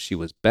 not because she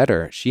was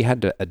better. She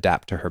had to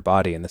adapt to her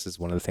body. And this is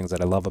one of the things that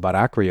I love about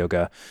acro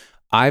yoga.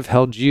 I've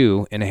held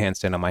you in a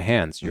handstand on my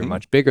hands. You're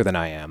much bigger than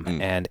I am.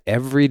 And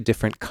every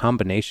different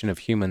combination of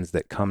humans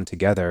that come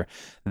together,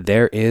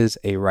 there is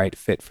a right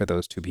fit for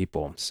those two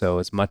people. So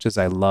as much as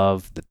I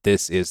love that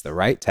this is the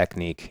right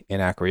technique in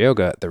acro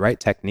yoga, the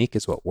right technique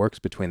is what works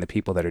between the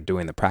people that are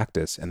doing the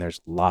practice. And there's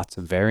lots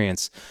of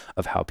variants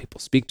of how people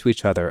speak to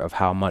each other, of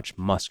how much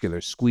muscular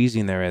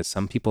squeezing there is.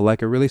 Some people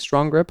like a really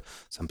strong grip.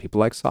 Some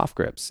people like soft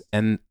grips.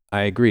 And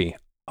I agree.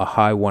 A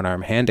high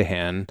one-arm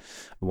hand-to-hand,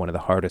 one of the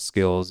hardest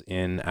skills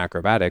in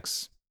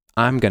acrobatics,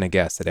 I'm going to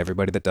guess that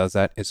everybody that does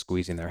that is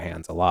squeezing their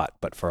hands a lot.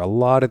 But for a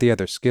lot of the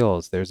other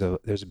skills, there's a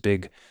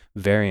big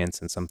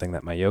variance. And something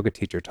that my yoga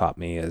teacher taught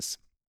me is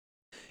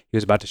he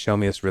was about to show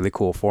me this really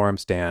cool forearm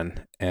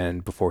stand.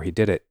 And before he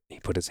did it, he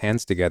put his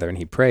hands together and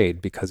he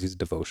prayed because he's a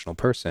devotional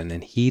person.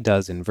 And he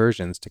does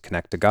inversions to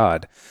connect to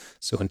God.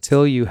 So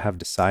until you have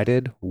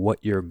decided what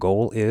your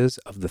goal is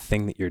of the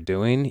thing that you're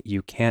doing,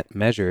 you can't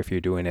measure if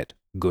you're doing it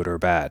good or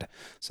bad.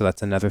 So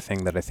that's another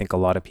thing that I think a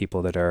lot of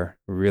people that are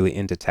really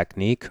into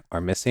technique are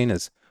missing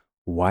is,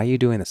 why are you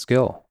doing the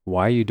skill?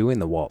 Why are you doing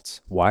the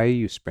waltz? Why are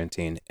you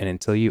sprinting? And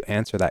until you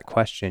answer that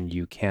question,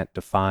 you can't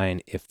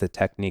define if the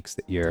techniques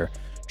that you're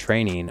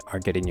training are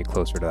getting you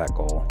closer to that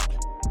goal.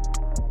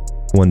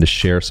 I wanted to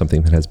share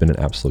something that has been an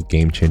absolute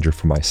game changer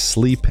for my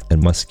sleep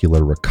and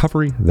muscular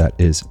recovery. That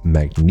is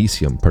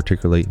magnesium,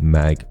 particularly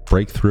Mag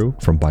Breakthrough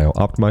from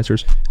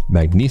BioOptimizers.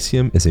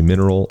 Magnesium is a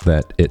mineral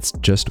that it's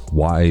just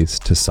wise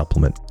to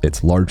supplement.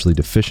 It's largely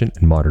deficient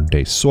in modern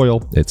day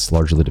soil. It's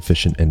largely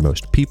deficient in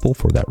most people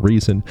for that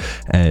reason.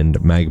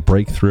 And Mag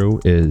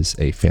Breakthrough is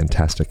a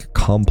fantastic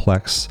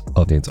complex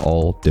of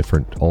all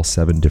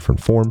 7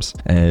 different forms.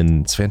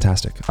 And it's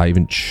fantastic. I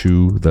even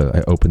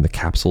I open the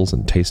capsules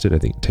and taste it. I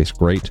think it tastes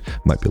great.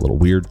 Might be a little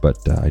weird, but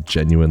I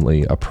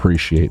genuinely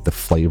appreciate the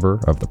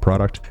flavor of the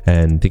product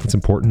and think it's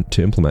important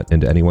to implement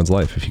into anyone's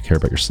life if you care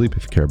about your sleep,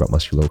 if you care about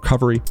muscular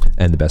recovery.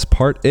 And the best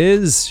part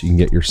is you can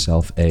get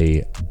yourself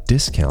a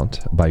discount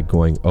by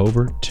going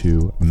over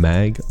to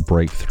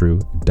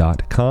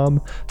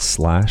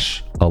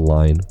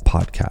magbreakthrough.com/align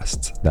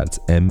podcasts. That's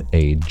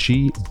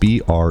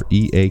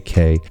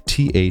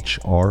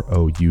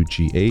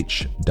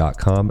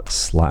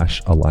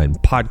magbreakthrough.com/align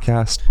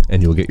podcast,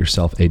 and you'll get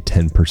yourself a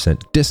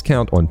 10%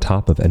 discount on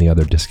top of any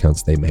other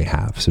discounts they may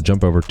have. So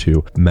jump over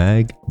to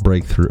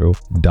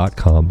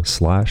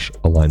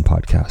magbreakthrough.com/align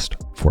podcast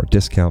for a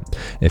discount.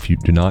 If you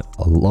do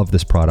not love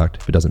this product,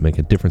 if it doesn't make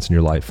a difference in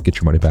your life, get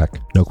your money back.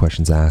 No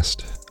questions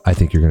asked. I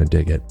think you're going to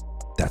dig it.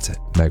 That's it.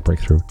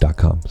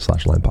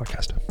 magbreakthrough.com/align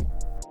podcast.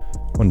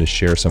 I wanted to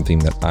share something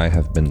that I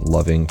have been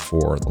loving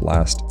for it's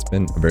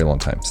been a very long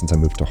time. Since I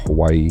moved to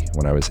Hawaii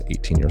when I was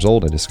 18 years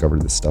old, I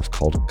discovered this stuff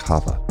called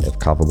kava. They have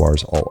kava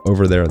bars all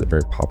over there. They're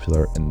very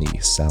popular in the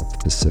South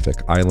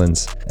Pacific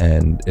Islands,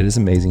 and it is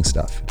amazing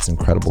stuff. It's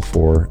incredible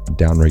for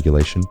down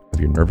regulation of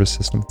your nervous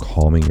system,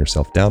 calming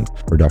yourself down,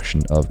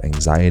 reduction of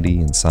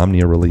anxiety,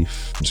 insomnia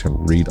relief. I'm just going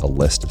to read a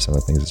list of some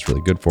of the things it's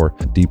really good for.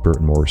 Deeper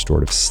and more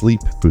restorative sleep,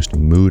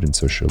 boosting mood and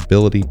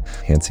sociability,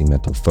 enhancing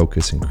mental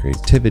focus and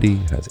creativity.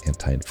 It has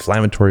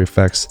anti-inflammatory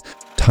effects,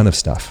 ton of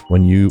stuff.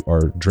 When you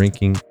are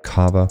drinking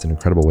kava, it's an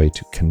incredible way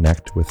to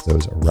connect with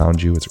those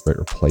around you. It's a great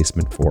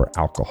replacement for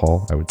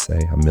alcohol, I would say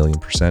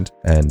 1,000,000%.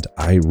 And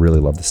I really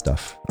love the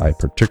stuff. I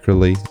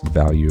particularly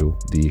value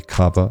the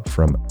kava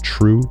from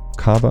True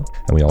Kava.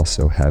 And we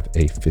also have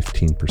a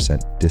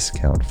 15%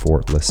 discount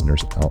for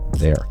listeners out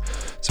there.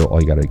 So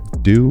all you got to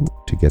do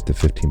to get the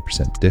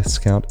 15%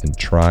 discount and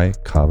try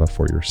kava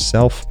for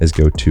yourself is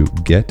go to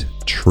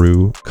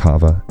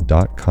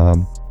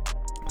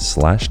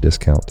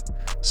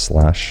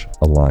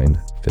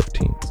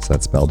gettruekava.com/discount/align15. So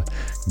that's spelled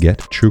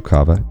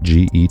gettruekava,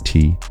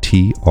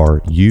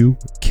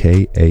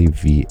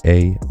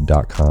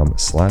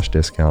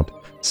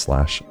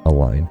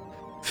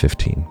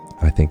 gettruekava.com/discount/align15.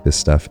 I think this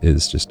stuff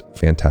is just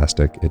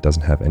fantastic. It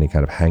doesn't have any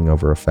kind of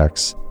hangover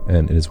effects,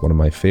 and it is one of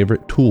my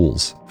favorite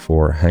tools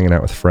for hanging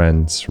out with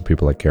friends, for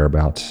people I care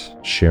about,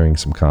 sharing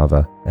some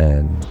kava,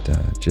 and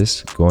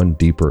just going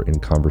deeper in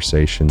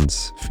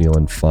conversations,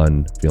 feeling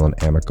fun, feeling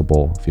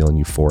amicable,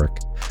 feeling euphoric.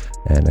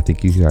 And I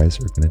think you guys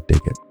are going to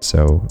dig it.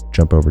 So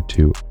jump over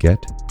to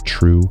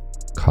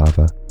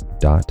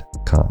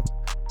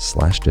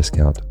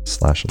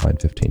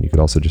gettruekava.com/discount/align15. You could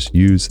also just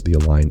use the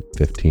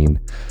align15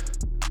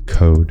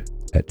 code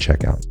at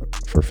checkout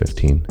for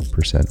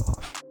 15%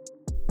 off.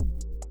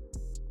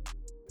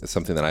 It's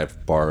something that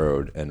I've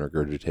borrowed and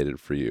regurgitated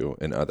for you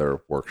in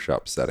other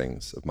workshop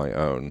settings of my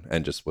own,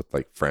 and just with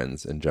like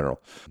friends in general,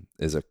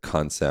 is a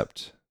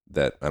concept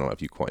that I don't know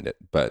if you coined it,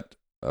 but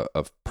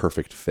of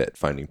perfect fit,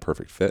 finding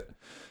perfect fit.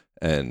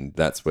 And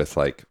that's with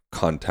like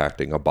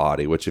contacting a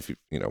body, which if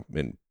you know,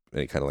 in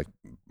any kind of like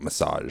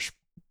massage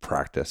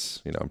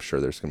practice, you know, I'm sure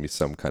there's going to be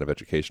some kind of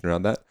education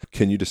around that.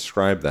 Can you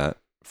describe that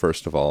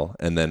first of all?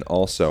 And then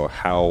also,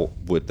 how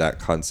would that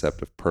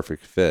concept of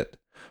perfect fit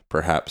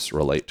perhaps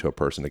relate to a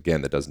person,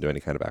 again, that doesn't do any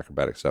kind of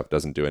acrobatic stuff,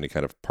 doesn't do any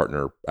kind of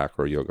partner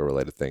acro yoga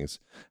related things?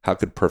 How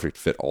could perfect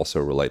fit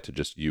also relate to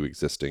just you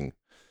existing,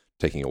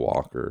 taking a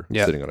walk or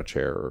sitting on a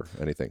chair or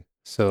anything?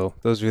 So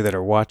those of you that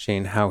are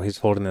watching how he's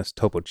holding this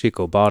Topo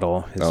Chico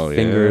bottle, his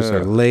fingers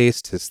are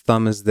laced, his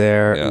thumb is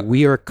there. Yeah.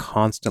 We are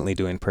constantly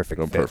doing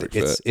perfect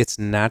fit. It's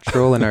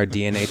natural in our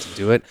DNA to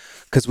do it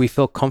because we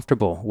feel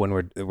comfortable when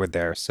we're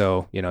there.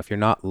 So, you know, if you're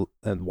not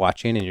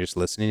watching and you're just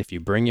listening, if you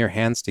bring your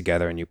hands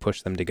together and you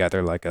push them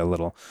together like a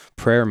little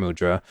prayer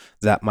mudra,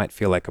 that might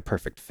feel like a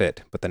perfect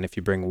fit. But then if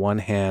you bring one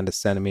hand a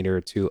centimeter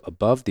or two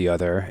above the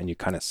other and you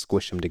kind of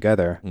squish them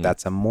together,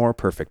 that's a more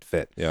perfect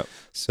fit. Yeah.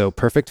 So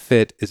perfect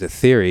fit is a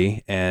theory,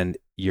 and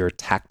your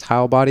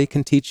tactile body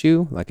can teach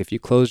you. Like if you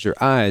closed your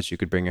eyes, you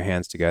could bring your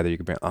hands together. You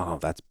could bring, oh,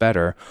 that's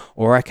better.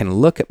 Or I can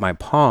look at my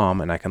palm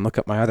and I can look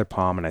at my other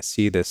palm and I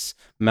see this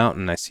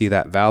mountain, I see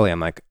that valley. I'm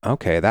like,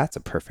 okay, that's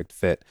a perfect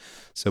fit.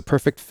 So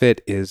perfect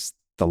fit is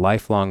the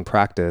lifelong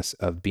practice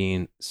of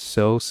being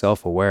so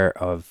self-aware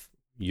of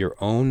your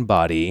own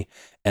body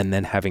and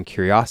then having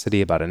curiosity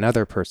about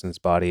another person's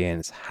body, and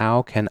it's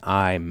how can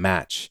I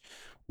match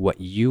what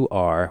you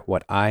are,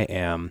 what I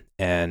am.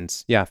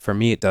 And yeah, for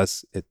me,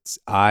 it's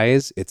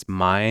eyes, it's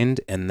mind,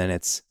 and then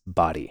it's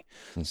body.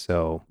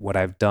 So what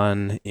I've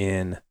done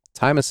in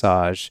Thai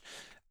massage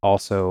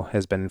also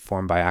has been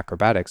informed by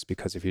acrobatics,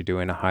 because if you're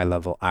doing a high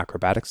level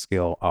acrobatic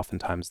skill,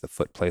 oftentimes the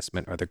foot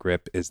placement or the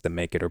grip is the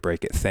make it or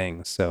break it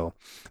thing. So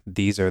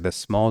these are the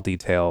small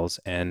details.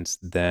 And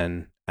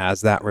then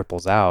as that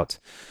ripples out,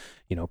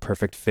 you know,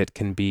 perfect fit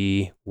can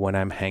be when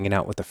I'm hanging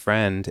out with a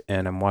friend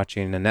and I'm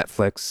watching a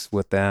Netflix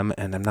with them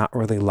and I'm not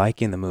really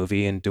liking the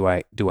movie. And do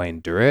I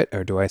endure it,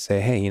 or do I say,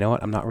 hey, you know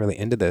what? I'm not really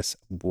into this.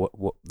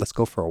 Let's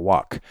go for a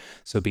walk.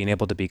 So being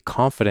able to be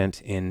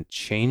confident in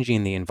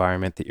changing the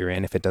environment that you're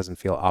in if it doesn't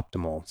feel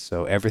optimal.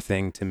 So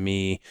everything to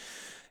me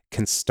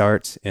can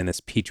start in this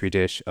petri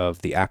dish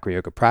of the acro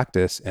yoga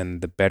practice,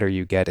 and the better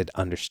you get at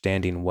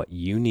understanding what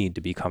you need to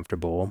be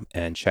comfortable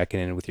and checking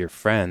in with your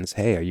friends.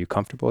 Hey, are you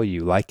comfortable? Are you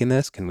liking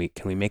this? Can we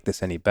make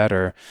this any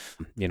better?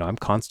 You know, I'm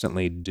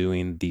constantly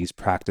doing these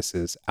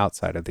practices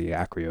outside of the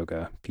acro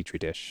yoga petri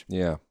dish.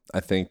 Yeah, I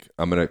think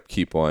you're going to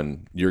keep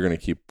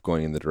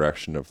going in the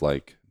direction of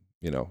like,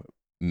 you know,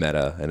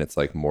 meta, and it's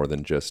like more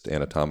than just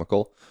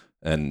anatomical.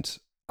 And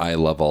I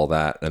love all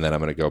that, and then I'm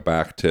going to go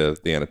back to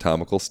the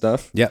anatomical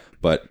stuff. Yeah.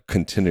 But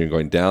continuing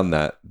going down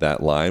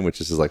that line, which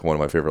is like one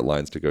of my favorite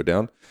lines to go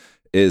down,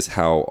 is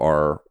how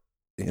our,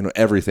 you know,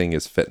 everything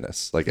is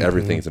fitness. Like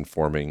everything's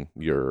informing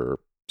your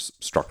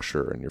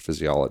structure and your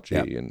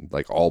physiology and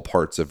like all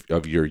parts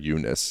of your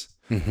you-ness.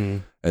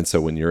 And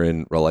so when you're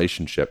in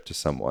relationship to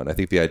someone, I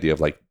think the idea of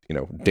like, you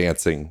know,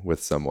 dancing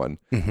with someone,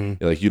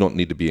 like you don't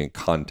need to be in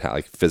contact,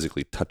 like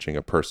physically touching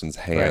a person's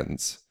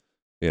hands. Right.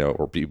 You know,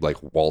 or be like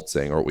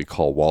waltzing, or what we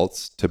call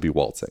waltz, to be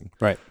waltzing.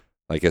 Right.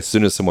 Like as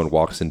soon as someone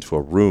walks into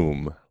a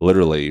room,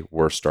 literally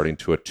we're starting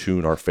to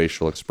attune our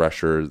facial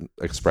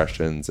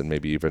expressions and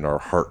maybe even our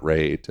heart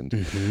rate.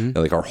 And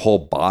like our whole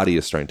body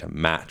is starting to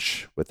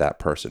match with that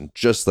person,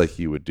 just like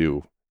you would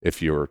do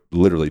if you're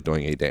literally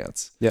doing a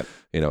dance. Yep.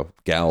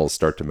 Gals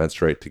start to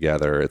menstruate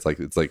together. It's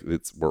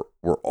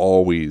we're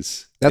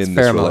always That's in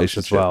this pheromones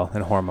relationship as well,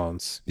 and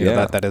hormones.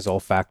 That is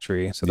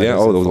olfactory. So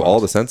all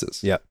the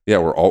senses. Yep. Yeah,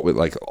 we're all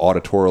like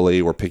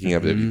auditorily, we're picking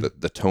up Mhm.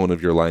 the tone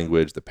of your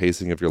language, the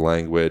pacing of your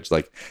language,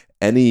 like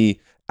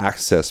any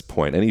access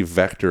point, any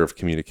vector of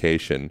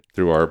communication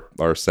through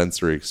our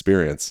sensory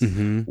experience,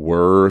 Mhm.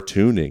 we're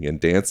tuning and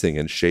dancing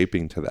and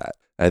shaping to that.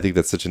 I think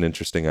that's such an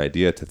interesting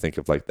idea to think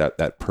of, like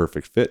that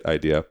perfect fit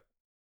idea.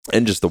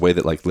 And just the way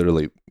that, like,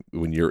 literally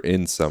when you're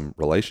in some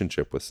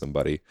relationship with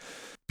somebody,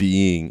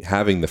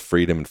 having the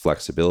freedom and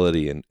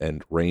flexibility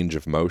and range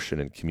of motion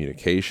and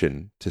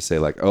communication to say,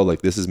 like, oh,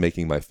 like, this is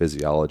making my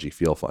physiology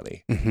feel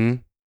funny.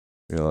 Mhm.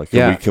 Like,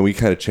 Yeah. can we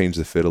kind of change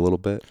the fit a little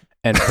bit?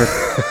 And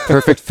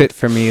perfect fit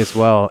for me as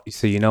well.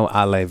 So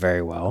Ale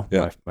very well,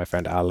 Yeah. my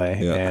friend Ale,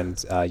 Yeah.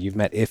 and you've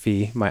met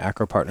Iffy, my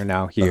acro partner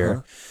now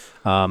here.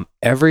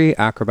 Every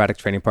acrobatic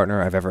training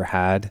partner I've ever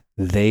had,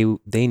 they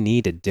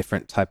need a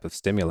different type of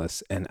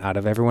stimulus. And out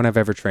of everyone I've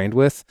ever trained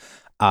with,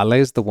 Ale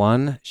is the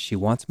one. She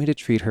wants me to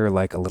treat her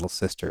like a little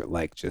sister,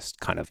 like just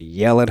kind of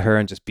yell at her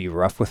and just be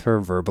rough with her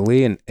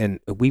verbally. And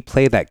we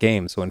play that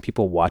game. So when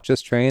people watch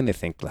us train, they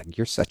think, like,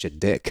 you're such a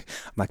dick.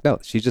 I'm like, no,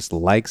 she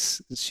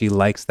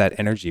likes that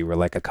energy. We're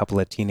like a couple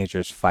of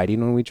teenagers fighting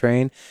when we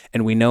train,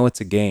 and we know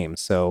it's a game.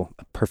 So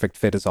a perfect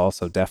fit is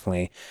also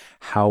definitely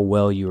how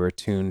well you are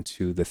attuned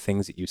to the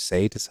things that you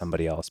say to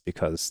somebody else,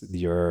 because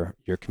your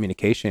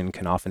communication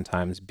can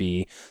oftentimes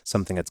be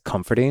something that's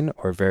comforting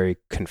or very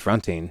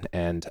confronting,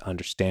 and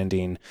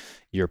understanding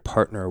your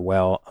partner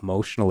well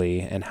emotionally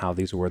and how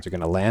these words are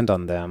going to land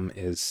on them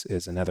is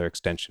another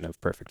extension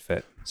of perfect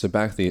fit. So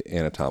back to the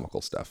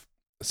anatomical stuff.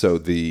 So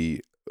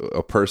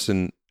a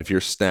person, if you're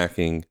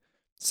stacking,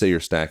 say you're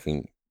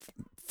stacking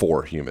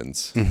 4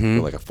 humans,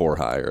 like a 4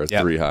 high or a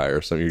 3 high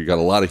or something, you got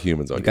a lot of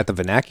humans on you. You got the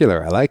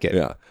vernacular. I like it.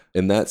 Yeah.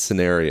 In that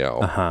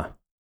scenario,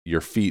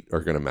 your feet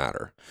are going to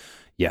matter.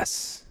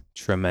 Yes,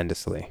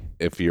 tremendously.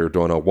 If you're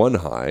doing a 1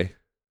 high,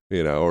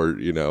 or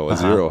a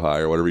 0 high,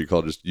 or whatever you call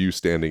it, just you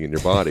standing in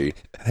your body,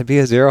 that'd be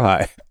a 0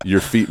 high.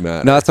 Your feet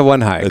matter. No, it's a 1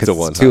 high. It's a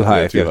 1 too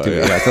high. Yeah, too high.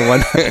 Yeah, it's a 1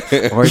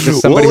 high. Or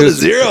just somebody what would a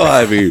 0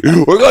 high be?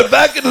 We're going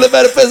back into the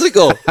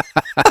metaphysical.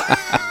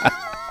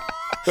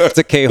 It's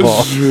a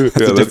K-hole.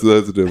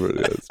 That's different.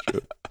 Yeah,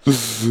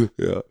 that's true.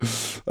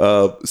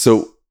 Yeah.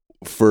 So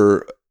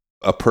for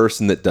a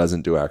person that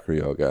doesn't do acro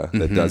yoga,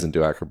 that doesn't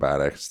do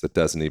acrobatics, that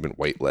doesn't even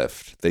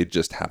weightlift, they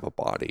just have a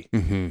body.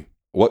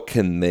 What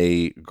can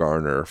they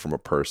garner from a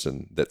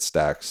person that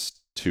stacks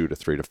 2 to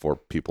 3 to 4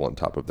 people on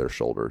top of their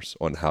shoulders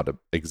on how to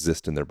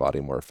exist in their body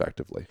more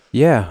effectively?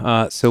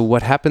 Yeah. So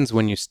what happens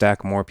when you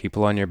stack more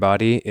people on your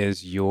body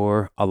is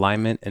your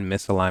alignment and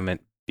misalignment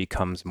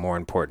becomes more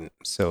important.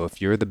 So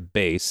if you're the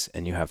base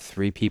and you have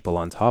 3 people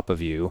on top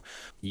of you,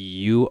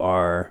 you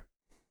are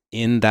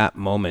in that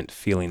moment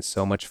feeling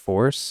so much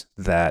force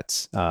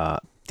that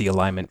the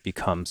alignment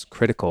becomes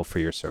critical for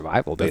your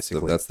survival,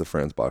 basically. That's the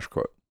Franz Bosch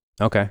quote.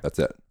 Okay. That's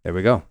it. There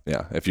we go.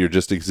 Yeah. If you're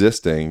just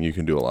existing, you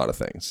can do a lot of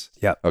things.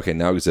 Yeah. Okay.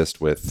 Now exist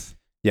with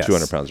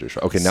 200 pounds of your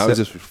shoulders. Okay. Now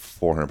exist with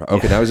 400 pounds.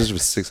 Okay. Now exist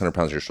with 600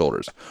 pounds of your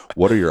shoulders.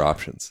 What are your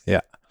options?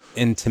 Yeah.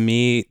 And to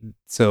me,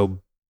 so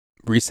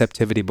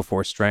receptivity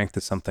before strength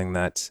is something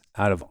that,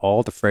 out of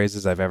all the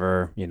phrases I've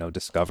ever,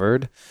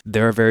 discovered,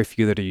 there are very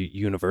few that are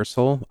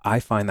universal. I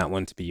find that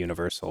one to be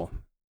universal.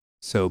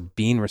 So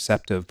being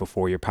receptive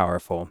before you're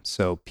powerful.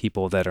 So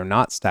people that are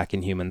not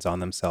stacking humans on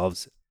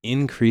themselves,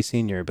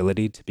 increasing your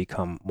ability to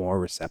become more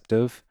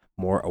receptive,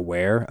 more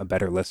aware, a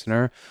better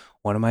listener.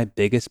 One of my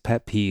biggest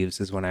pet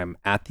peeves is when I'm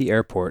at the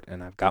airport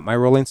and I've got my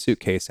rolling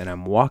suitcase and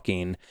I'm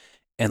walking,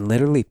 and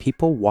literally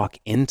people walk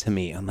into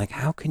me. I'm like,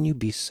 how can you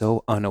be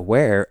so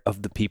unaware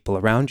of the people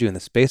around you and the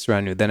space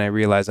around you? Then I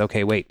realize,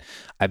 okay, wait,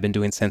 I've been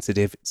doing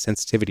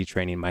sensitivity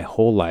training my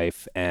whole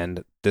life,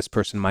 and this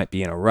person might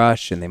be in a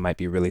rush and they might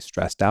be really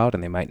stressed out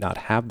and they might not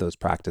have those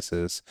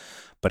practices.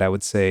 But I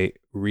would say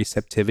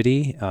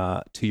receptivity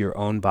to your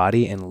own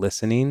body and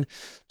listening.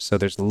 So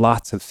there's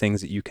lots of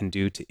things that you can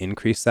do to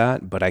increase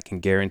that, but I can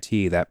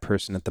guarantee that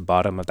person at the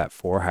bottom of that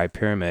 4 high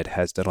pyramid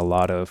has done a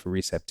lot of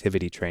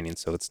receptivity training.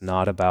 So it's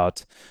not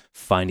about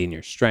finding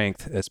your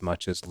strength as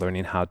much as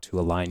learning how to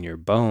align your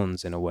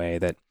bones in a way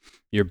that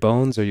your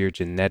bones are your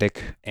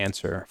genetic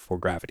answer for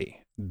gravity.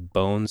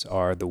 Bones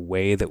are the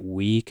way that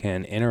we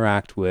can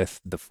interact with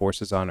the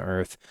forces on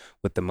earth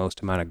with the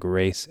most amount of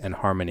grace and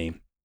harmony.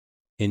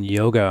 In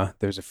yoga,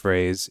 there's a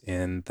phrase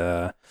in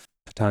the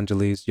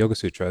Patanjali's Yoga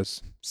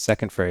Sutras,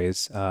 second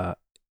phrase,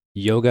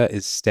 yoga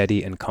is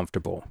steady and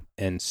comfortable.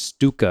 And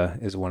stuka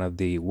is one of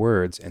the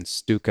words, and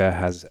stuka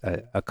has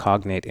a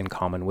cognate in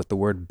common with the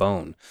word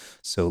bone.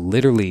 So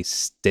literally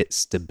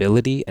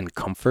stability and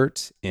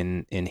comfort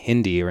in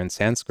Hindi or in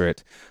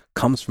Sanskrit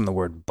comes from the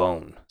word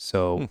bone.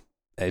 So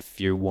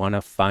if you want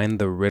to find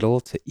the riddle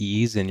to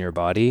ease in your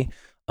body,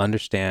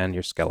 understand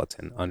your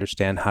skeleton,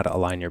 understand how to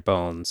align your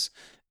bones.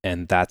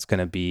 And that's going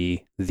to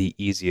be the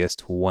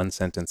easiest one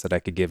sentence that I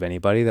could give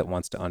anybody that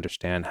wants to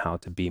understand how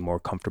to be more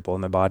comfortable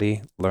in their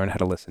body. Learn how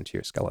to listen to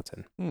your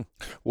skeleton.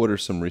 What are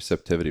some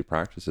receptivity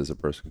practices a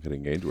person could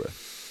engage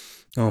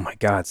with? Oh my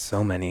God,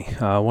 so many.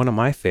 One of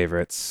my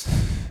favorites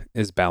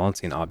is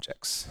balancing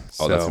objects.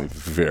 Oh, that's gonna be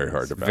very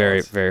hard to balance.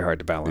 Very, very hard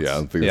to balance. Yeah, I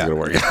don't think it's gonna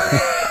work.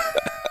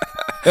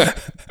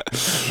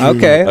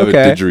 Okay, I have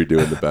okay. a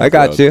didgeridoo in the background.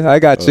 I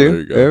got you. Oh, there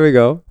you go. There we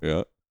go.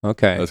 Yeah,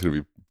 Okay. that's gonna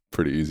be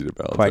pretty easy to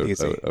balance. Quite I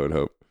easy. I would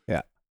hope.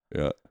 Yeah.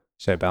 Yeah.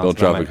 Should I balance? Don't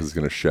drop my- it because it's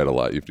gonna shed a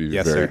lot. You have to be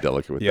Yes, very sir.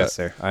 delicate with Yes,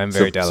 that. sir. I'm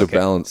very delicate.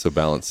 So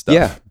balance stuff.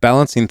 Yeah,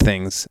 balancing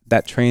things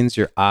that trains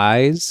your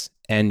eyes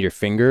and your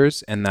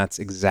fingers, and that's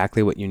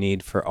exactly what you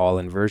need for all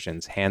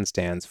inversions.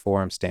 Handstands,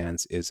 forearm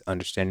stands is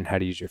understanding how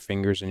to use your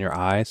fingers and your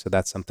eyes. So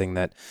that's something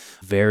that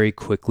very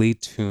quickly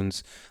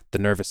tunes the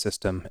nervous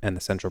system and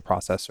the central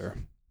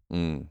processor.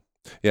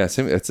 Yeah, I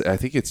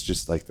think it's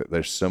just like that.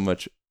 There's so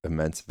much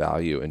immense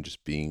value in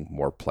just being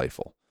more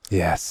playful.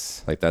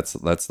 Yes. Like that's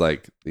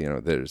like, you know,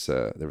 there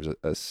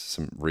was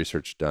some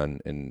research done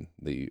in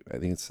I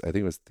think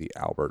it was the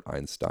Albert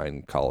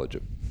Einstein College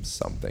of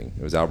something.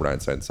 It was Albert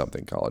Einstein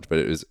something college, but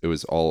it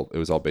was all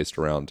based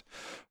around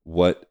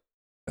what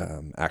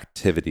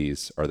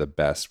activities are the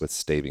best with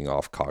staving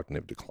off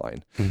cognitive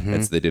decline.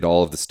 And so they did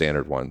all of the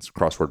standard ones,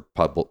 crossword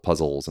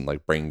puzzles and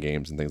like brain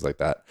games and things like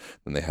that.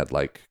 Then they had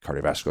like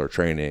cardiovascular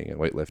training and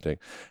weightlifting,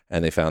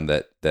 and they found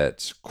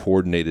that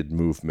coordinated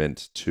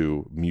movement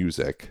to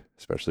music,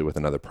 especially with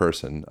another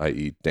person,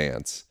 i.e.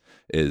 dance,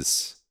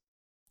 is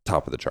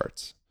top of the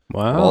charts.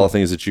 Wow. All the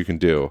things that you can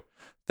do,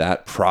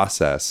 that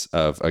process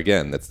of,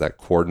 again, that's that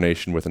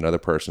coordination with another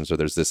person. So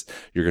there's this,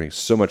 you're getting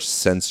so much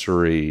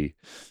sensory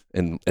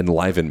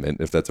enlivenment,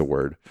 if that's a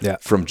word,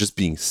 from just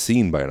being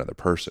seen by another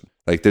person.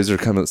 Like those are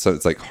kind of, so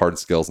it's like hard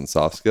skills and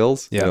soft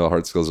skills. Yeah. You know,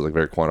 hard skills are like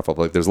very quantifiable.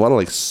 Like there's a lot of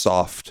like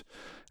soft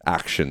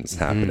actions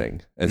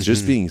happening, and it's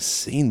just being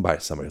seen by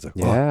somebody. It's like,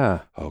 yeah.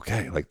 oh,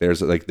 okay, like there's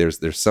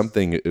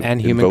something And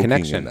human invoking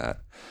connection in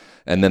that,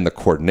 and then the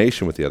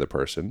coordination with the other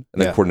person,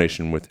 and then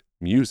coordination with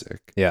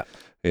music. Yeah.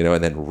 You know,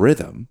 and then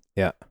rhythm.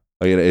 Yeah.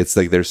 Like, it's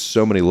like there's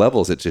so many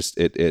levels. It just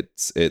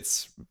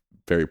it's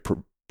very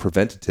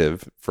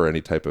preventative for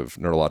any type of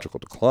neurological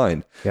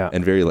decline. Yeah.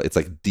 And it's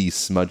like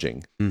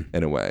de-smudging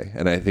in a way.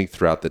 And I think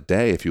throughout the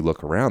day, if you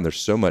look around, there's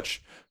so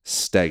much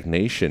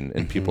stagnation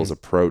in people's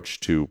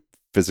approach to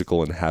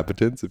physical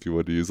inhabitants, if you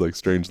want to use like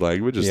strange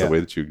language, is the way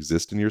that you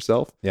exist in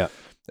yourself. Yeah.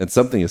 And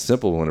something as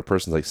simple when a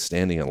person's like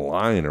standing in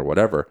line or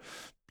whatever,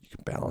 you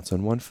can balance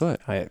on one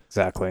foot.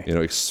 Exactly. You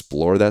know,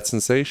 explore that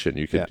sensation.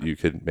 You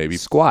could maybe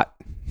squat.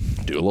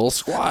 Do a little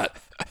squat.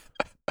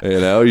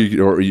 You know,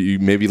 you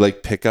maybe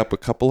like pick up a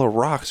couple of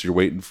rocks. You're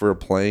waiting for a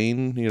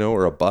plane, you know,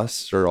 or a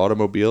bus or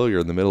automobile.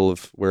 You're in the middle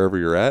of wherever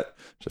you're at.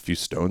 There's a few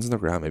stones in the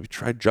ground. Maybe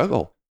try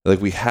juggle.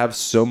 Like we have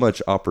so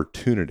much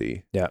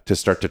opportunity to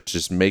start to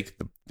just make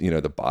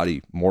the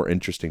body more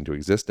interesting to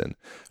exist in.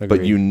 Agreed.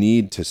 But you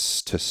need to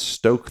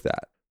stoke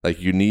that. Like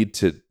you need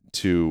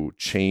to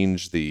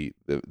change the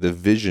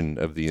vision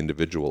of the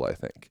individual. I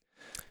think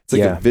it's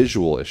like a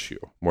visual issue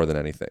more than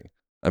anything.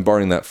 I'm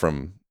borrowing that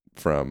from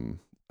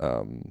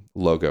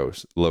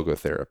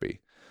logotherapy.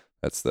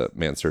 That's the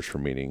Man's Search for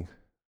Meaning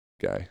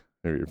guy.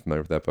 Are you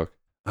familiar with that book?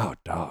 Oh,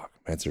 dog.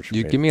 Man's Search for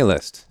Meaning. Give me a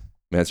list.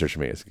 Man's Search for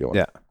Meaning is a good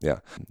one. Yeah.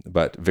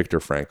 But Viktor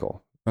Frankl.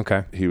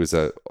 Okay. He was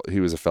a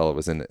fellow,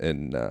 was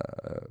in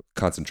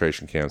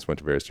concentration camps, went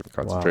to various different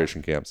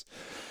concentration camps.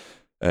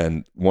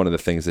 And one of the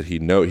things that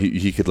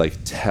he could like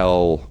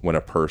tell when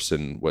a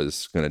person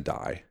was going to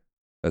die,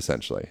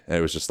 essentially. And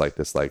it was just like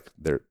this, like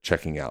they're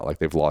checking out, like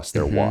they've lost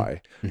their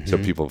why. So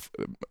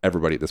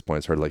everybody at this point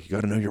has heard like, you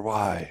got to know your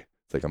why.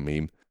 It's like a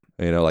meme,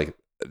 you know, like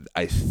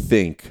I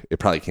think it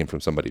probably came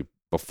from somebody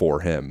before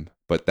him,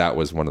 but that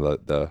was one of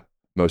the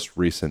most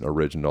recent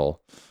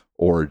original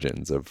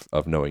origins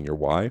of knowing your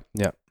why.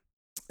 Yeah.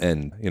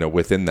 And, you know,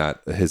 within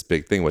that, his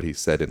big thing, what he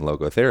said in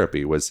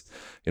logotherapy was,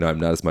 you know, I'm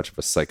not as much of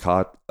a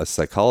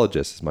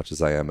psychologist as much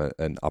as I am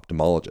an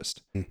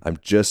ophthalmologist. I'm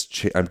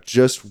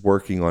just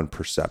working on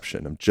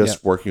perception. I'm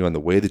just working on the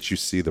way that you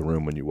see the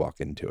room when you walk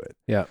into it.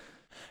 Yeah.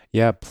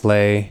 Yeah.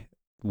 Play.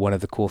 One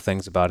of the cool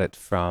things about it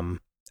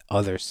from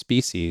other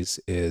species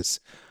is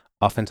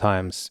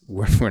oftentimes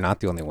we're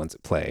not the only ones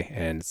that play,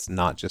 and it's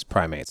not just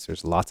primates.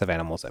 There's lots of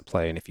animals that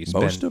play, and if you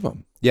spend Most of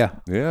them.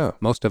 Yeah,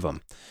 most of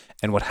them.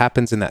 And what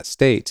happens in that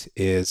state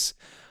is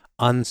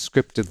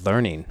unscripted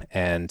learning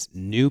and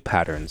new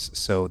patterns.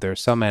 So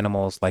there's some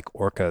animals like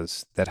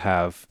orcas that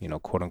have, you know,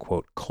 quote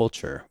unquote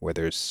culture, where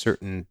there's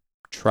certain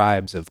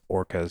tribes of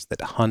orcas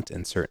that hunt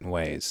in certain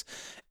ways.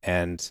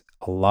 And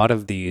a lot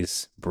of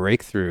these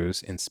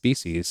breakthroughs in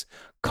species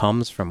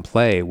comes from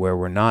play, where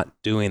we're not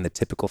doing the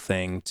typical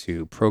thing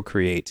to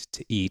procreate,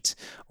 to eat,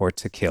 or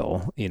to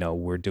kill. You know,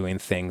 we're doing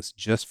things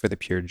just for the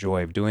pure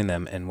joy of doing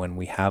them. And when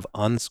we have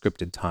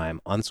unscripted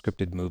time,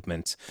 unscripted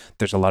movement,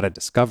 there's a lot of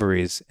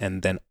discoveries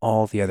and then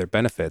all the other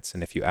benefits.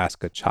 And if you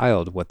ask a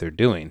child what they're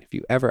doing, if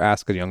you ever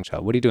ask a young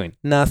child, what are you doing?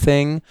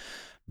 Nothing.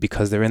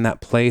 because they're in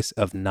that place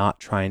of not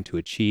trying to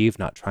achieve,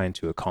 not trying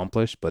to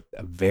accomplish, but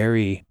a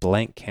very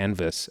blank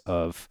canvas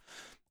of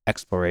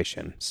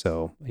exploration.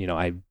 So,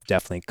 I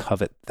definitely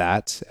covet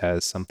that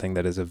as something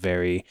that is a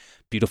very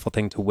beautiful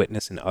thing to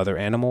witness in other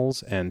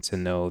animals, and to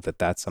know that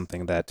that's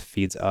something that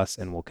feeds us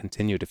and will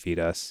continue to feed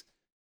us.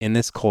 In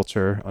this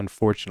culture,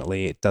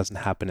 unfortunately, it doesn't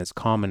happen as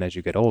common as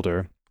you get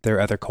older. There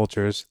are other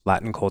cultures,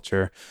 Latin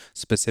culture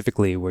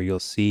specifically, where you'll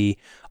see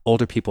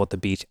older people at the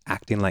beach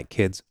acting like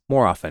kids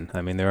more often.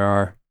 I mean, there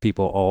are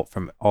people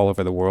from all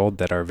over the world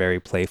that are very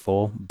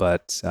playful,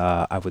 but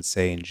I would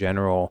say in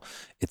general,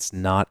 it's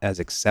not as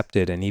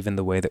accepted. And even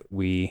the way that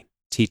we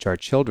teach our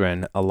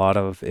children, a lot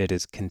of it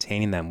is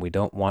containing them. We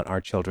don't want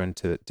our children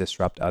to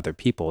disrupt other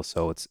people.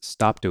 So it's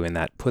stop doing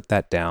that, put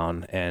that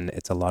down. And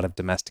it's a lot of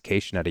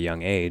domestication at a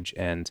young age.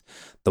 And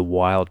the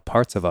wild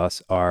parts of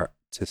us are,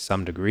 to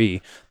some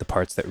degree, the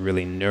parts that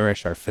really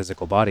nourish our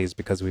physical bodies,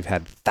 because we've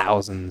had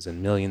thousands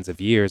and millions of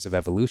years of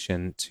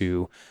evolution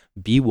to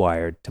be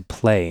wired to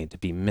play, to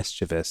be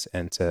mischievous,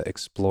 and to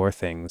explore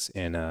things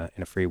in a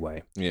free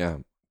way. Yeah.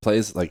 Play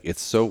is like,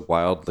 it's so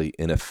wildly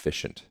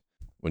inefficient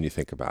when you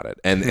think about it.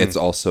 And it's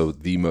also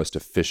the most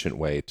efficient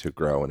way to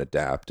grow and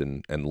adapt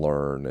and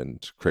learn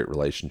and create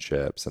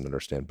relationships and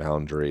understand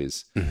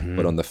boundaries.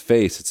 But on the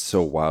face, it's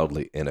so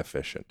wildly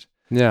inefficient.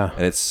 Yeah.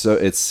 And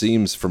it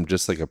seems from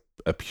just like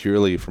a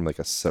purely from like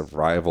a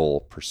survival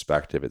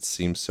perspective, it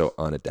seems so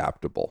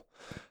unadaptable.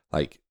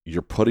 Like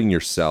you're putting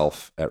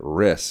yourself at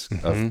risk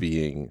of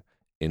being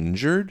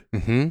injured,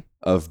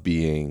 of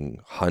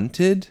being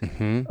hunted,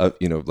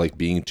 of, like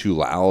being too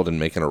loud and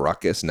making a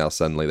ruckus. Now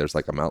suddenly there's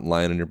like a mountain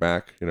lion on your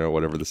back,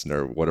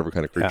 whatever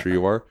kind of creature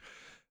you are.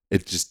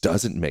 It just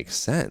doesn't make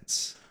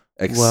sense,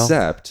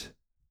 except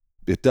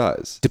it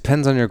does.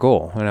 Depends on your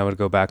goal. And I would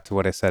go back to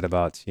what I said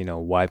about,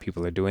 why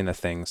people are doing the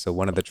thing. So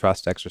one of the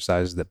trust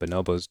exercises that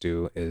bonobos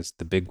do is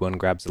the big one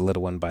grabs the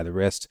little one by the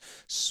wrist,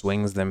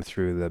 swings them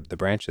through the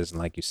branches. And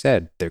like you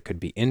said, there could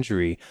be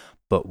injury.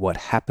 But what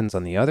happens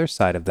on the other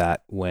side of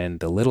that, when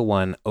the little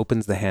one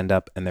opens the hand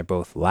up and they're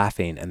both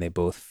laughing and they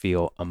both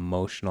feel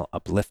emotional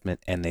upliftment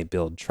and they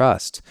build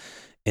trust,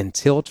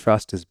 until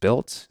trust is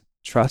built,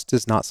 trust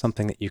is not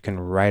something that you can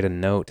write a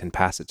note and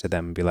pass it to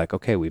them and be like,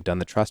 okay, we've done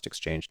the trust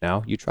exchange.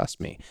 Now you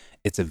trust me.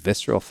 It's a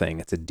visceral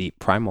thing. It's a deep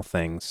primal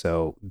thing.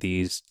 So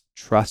these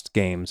trust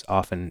games,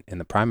 often in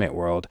the primate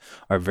world,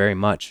 are very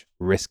much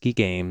risky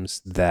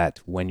games that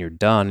when you're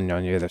done and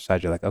on the other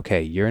side, you're like,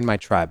 okay, you're in my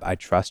tribe. I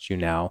trust you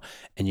now.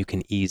 And you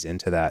can ease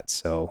into that.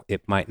 So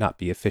it might not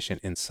be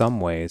efficient in some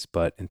ways,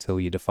 but until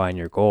you define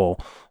your goal,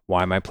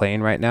 why am I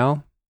playing right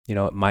now?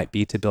 It might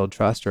be to build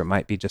trust, or it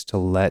might be just to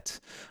let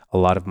a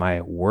lot of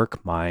my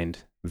work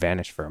mind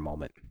vanish for a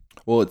moment.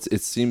 Well,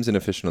 it seems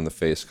inefficient on the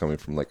face coming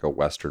from like a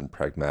Western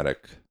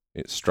pragmatic,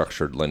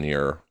 structured,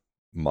 linear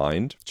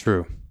mind.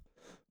 True.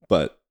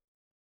 But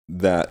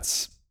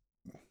that's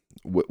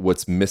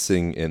what's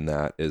missing in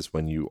that is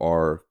when you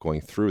are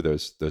going through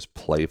those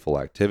playful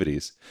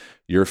activities,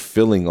 you're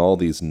filling all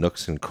these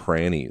nooks and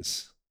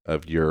crannies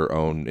of your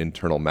own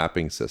internal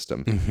mapping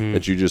system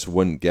that you just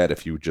wouldn't get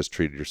if you just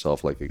treated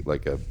yourself like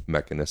a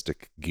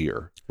mechanistic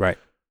gear. Right.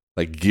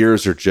 Like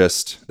gears are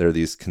they're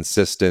these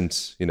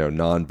consistent,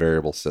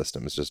 non-variable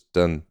systems. Just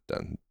dun,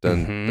 dun,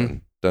 dun,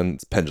 dun, dun.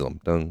 It's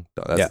pendulum. Dun,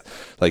 dun. That's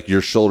like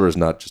your shoulder is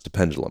not just a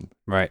pendulum.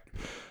 Right.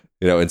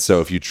 And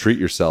so if you treat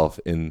yourself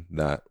in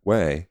that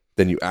way,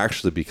 then you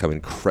actually become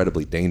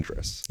incredibly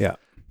dangerous. Yeah.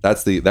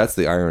 That's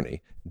the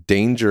irony.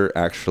 Danger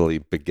actually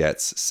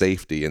begets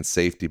safety, and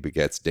safety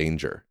begets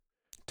danger.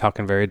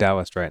 Talking very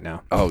Taoist right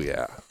now. Oh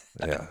yeah,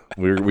 yeah.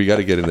 We got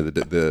to get into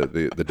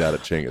the Tao Te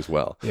Ching as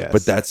well. Yes.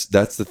 But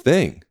that's the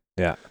thing.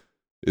 Yeah.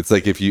 It's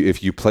like if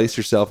you place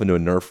yourself into a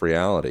nerf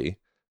reality,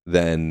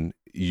 then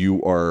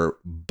you are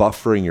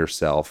buffering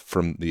yourself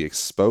from the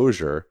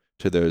exposure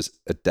to those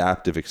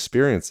adaptive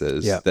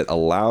experiences that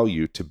allow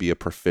you to be a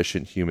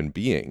proficient human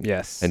being.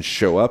 Yes. And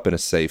show up in a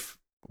safe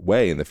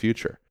way in the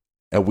future.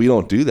 And we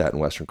don't do that in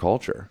Western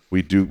culture.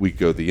 We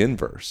go the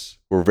inverse.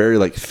 We're very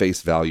like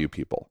face value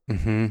people.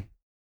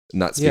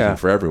 Not speaking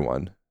for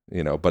everyone,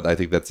 but I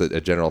think that's a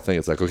general thing.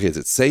 It's like, okay, is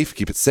it safe?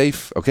 Keep it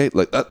safe. Okay.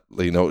 Like that,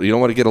 you don't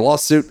want to get a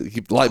lawsuit,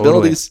 keep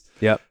liabilities.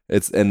 Totally.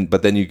 Yep.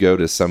 But then you go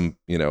to some,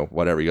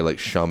 whatever, you're like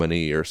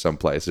Chamonix or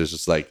someplace. It's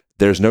just like,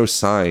 there's no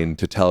sign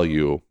to tell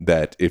you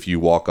that if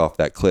you walk off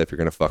that cliff, you're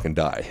going to fucking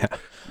die. Yeah.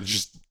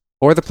 Just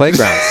Or the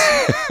playgrounds.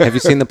 Have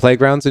you seen the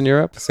playgrounds in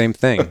Europe? Same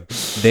thing.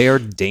 They are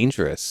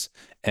dangerous.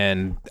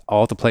 And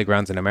all the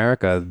playgrounds in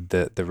America,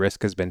 the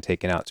risk has been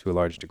taken out to a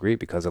large degree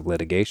because of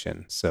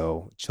litigation.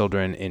 So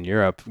children in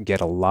Europe get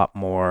a lot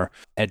more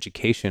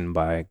education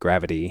by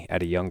gravity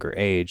at a younger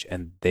age,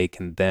 and they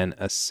can then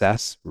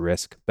assess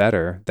risk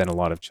better than a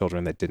lot of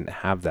children that didn't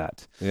have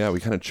that. Yeah,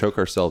 we kind of choke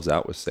ourselves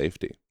out with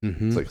safety.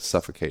 It's like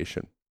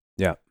suffocation.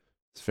 Yeah.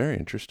 It's very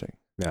interesting.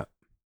 Yeah.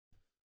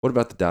 What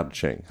about the Tao Te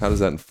Ching? How does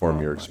that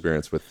inform your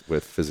experience with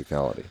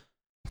physicality?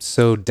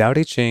 So Tao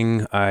Te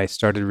Ching, I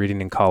started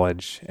reading in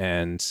college,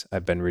 and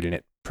I've been reading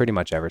it pretty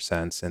much ever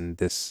since. And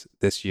this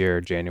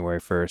year, January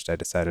 1st, I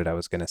decided I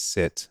was going to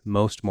sit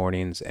most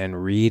mornings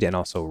and read and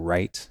also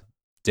write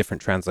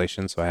different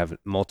translations. So I have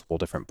multiple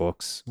different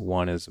books.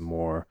 One is a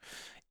more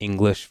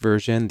English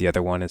version. The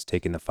other one is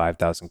taking the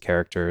 5,000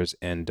 characters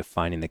and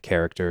defining the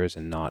characters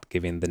and not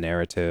giving the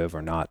narrative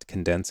or not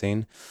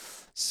condensing.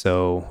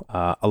 So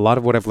a lot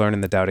of what I've learned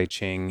in the Tao Te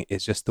Ching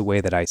is just the way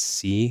that I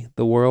see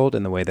the world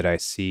and the way that I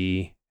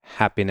see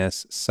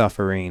happiness,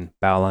 suffering,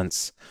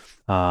 balance.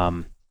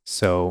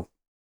 So,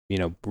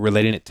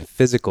 relating it to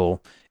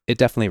physical, it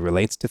definitely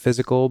relates to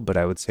physical, but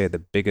I would say the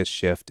biggest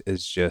shift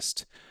is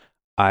just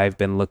I've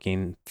been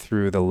looking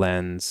through the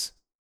lens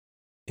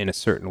in a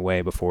certain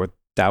way before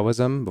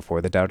Taoism,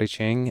 before the Tao Te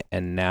Ching,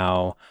 and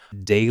now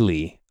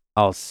daily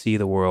I'll see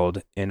the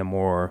world in a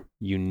more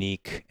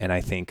unique and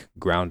I think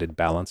grounded,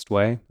 balanced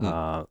way.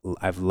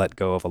 I've let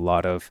go of a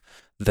lot of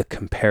the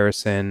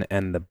comparison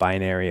and the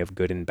binary of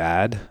good and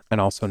bad, and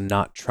also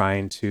not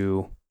trying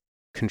to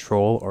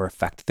control or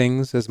affect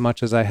things as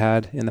much as I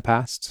had in the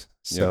past.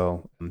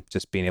 So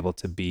just being able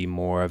to be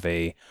more of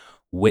a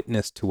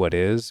witness to what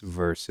is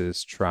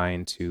versus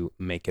trying to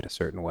make it a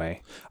certain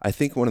way. I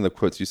think one of the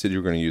quotes, you said you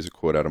were going to use a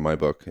quote out of my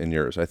book and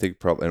yours. I think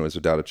probably, and it was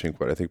a Tao Te Ching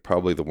quote. I think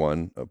probably the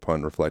one,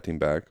 upon reflecting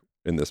back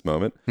in this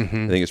moment, I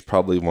think it's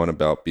probably one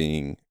about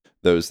being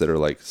those that are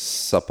like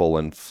supple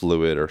and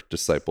fluid are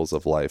disciples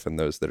of life, and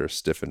those that are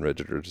stiff and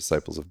rigid are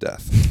disciples of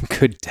death.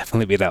 Could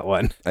definitely be that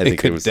one. I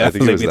think it was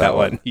definitely be that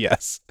one.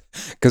 Yes,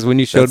 because when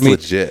you showed That's me,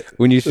 legit.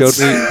 when you showed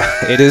me,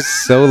 it is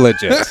so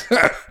legit.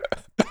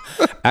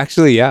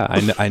 Actually, yeah,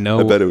 I know.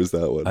 I bet it was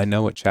that one. I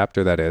know what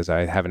chapter that is.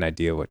 I have an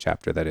idea what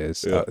chapter that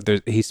is. Yeah.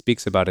 He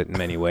speaks about it in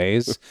many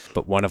ways,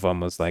 but one of them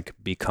was like,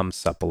 become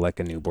supple like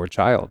a newborn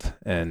child.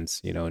 And,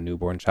 a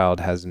newborn child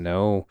has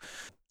no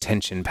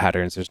tension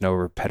patterns. There's no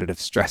repetitive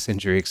stress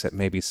injury except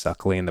maybe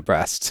suckling the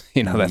breast.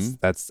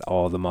 That's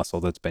all the muscle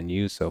that's been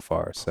used so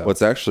far. So Well,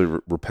 it's actually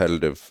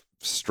repetitive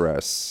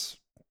stress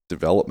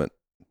development.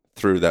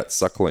 Through that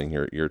suckling,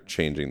 you're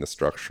changing the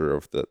structure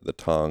of the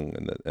tongue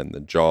and the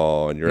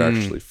jaw, and you're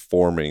actually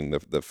forming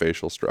the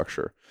facial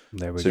structure.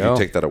 There we So go. if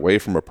you take that away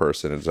from a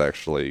person, it's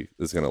actually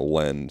is going to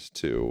lend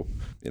to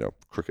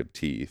crooked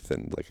teeth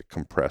and like a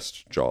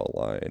compressed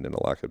jawline and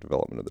a lack of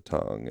development of the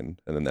tongue, and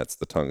then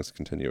the tongue is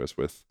continuous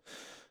with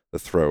the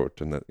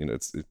throat, and that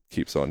it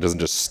keeps on. It doesn't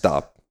just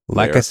stop.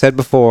 Like there. I said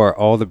before,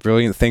 all the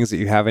brilliant things that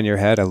you have in your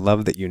head, I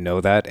love that you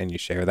know that and you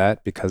share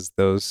that, because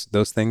those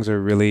things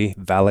are really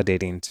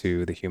validating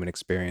to the human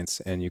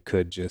experience. And you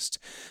could just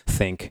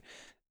think,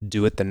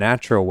 do it the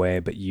natural way,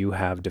 but you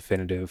have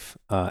definitive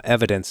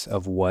evidence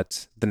of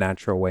what the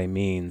natural way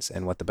means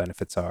and what the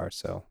benefits are.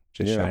 So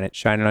just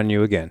shine it on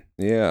you again.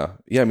 Yeah.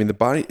 I mean, the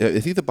body.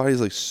 I think the body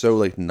is like so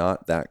like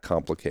not that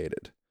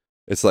complicated.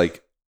 It's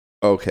like,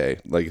 okay,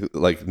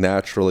 like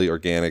naturally,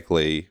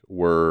 organically,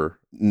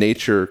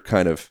 nature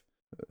kind of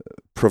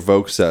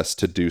provokes us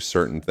to do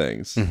certain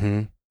things.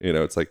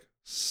 It's like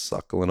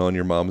suckling on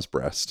your mom's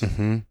breast.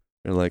 You're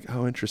like,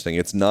 oh, interesting.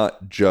 It's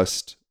not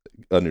just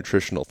a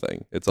nutritional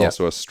thing. It's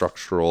also a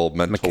structural,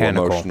 mental,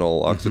 Mechanical.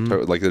 Emotional,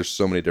 oxytocin. Like there's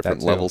so many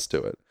different levels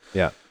to it.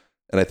 Yeah.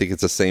 And I think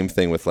it's the same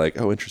thing with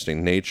like, oh,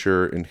 interesting.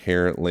 Nature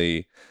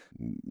inherently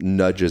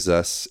nudges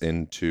us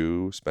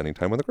into spending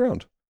time on the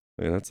ground.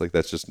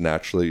 That's just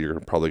naturally,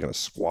 you're probably going to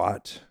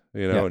squat,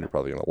 and you're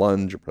probably going to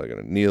lunge, you're probably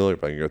going to kneel, you're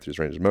probably going to go through this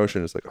range of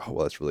motion. It's like, oh,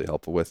 well, that's really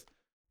helpful with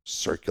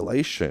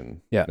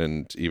circulation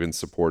and even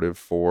supportive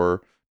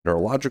for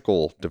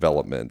neurological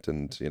development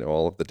and,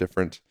 all of the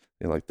different,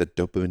 like the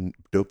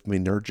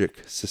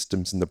dopaminergic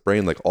systems in the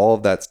brain, like all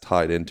of that's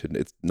tied into,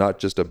 it's not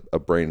just a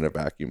brain in a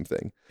vacuum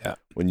thing. Yeah.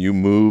 When you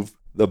move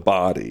the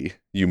body,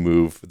 you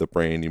move the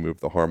brain, you move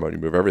the hormone, you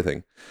move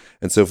everything.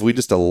 And so if we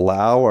just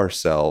allow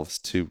ourselves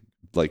to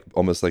like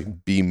almost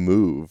like be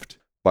moved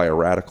by a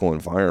radical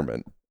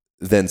environment,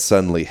 then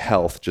suddenly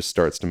health just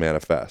starts to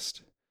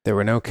manifest. There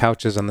were no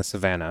couches on the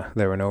savannah.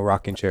 There were no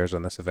rocking chairs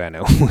on the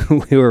savannah.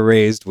 We were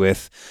raised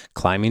with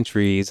climbing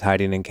trees,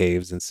 hiding in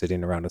caves, and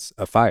sitting around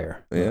a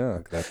fire.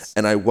 Yeah.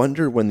 And I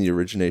wonder when the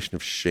origination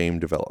of shame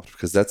developed,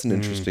 because that's an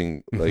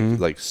interesting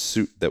like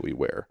suit that we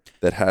wear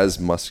that has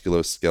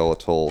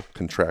musculoskeletal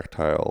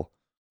contractile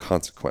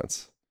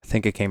consequence. I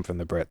think it came from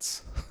the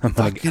Brits.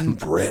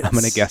 Brits. I'm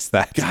going to guess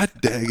that. God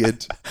dang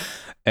it.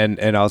 And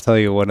I'll tell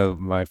you one of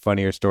my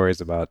funnier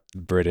stories about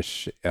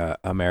British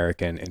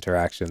American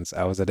interactions.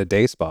 I was at a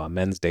day spa,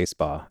 men's day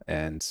spa,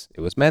 and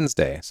it was men's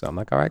day. So I'm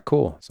like, all right,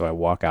 cool. So I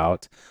walk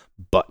out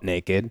butt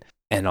naked,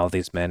 and all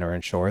these men are in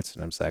shorts,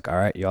 and I'm just like, all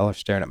right, y'all are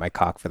staring at my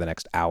cock for the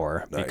next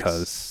hour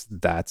because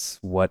that's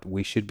what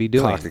we should be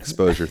doing. Cock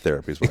exposure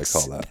therapy is what I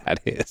call that.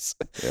 That is.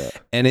 Yeah.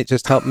 And it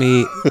just helped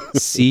me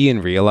see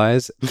and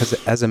realize, because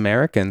as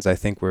Americans, I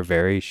think we're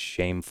very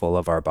shameful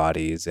of our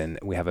bodies, and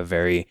we have a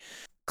very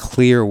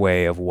clear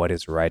way of what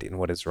is right and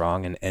what is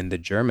wrong. And the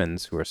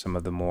Germans, who are some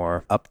of the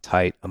more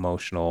uptight,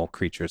 emotional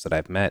creatures that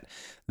I've met,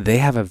 they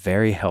have a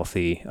very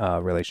healthy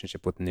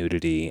relationship with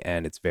nudity.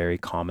 And it's very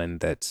common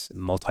that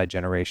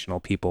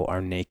multi-generational people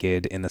are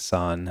naked in the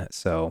sun.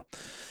 So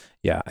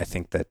yeah, I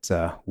think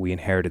that we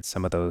inherited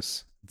some of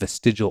those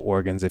vestigial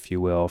organs, if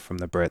you will, from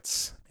the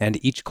Brits.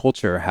 And each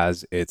culture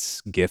has its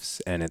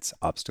gifts and its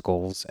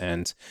obstacles.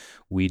 And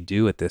we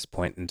do at this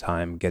point in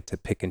time get to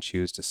pick and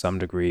choose to some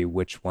degree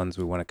which ones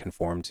we want to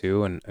conform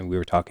to. And we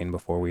were talking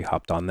before we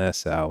hopped on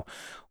this, how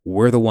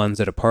we're the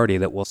ones at a party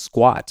that will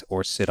squat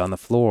or sit on the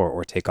floor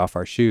or take off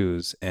our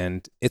shoes.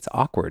 And it's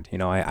awkward. You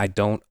know, I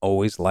don't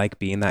always like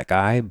being that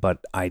guy, but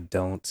I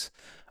don't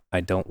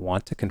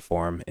want to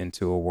conform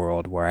into a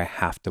world where I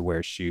have to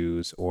wear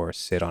shoes or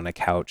sit on a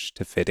couch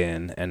to fit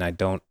in. And I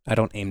don't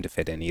aim to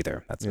fit in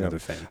either. That's another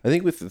thing. I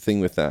think with the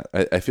thing with that,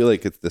 I feel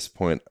like at this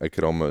point I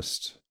could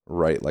almost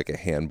write like a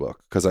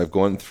handbook, because I've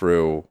gone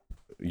through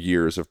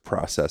years of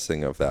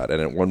processing of that.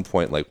 And at one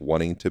point, like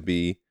wanting to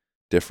be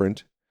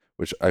different,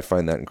 which I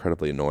find that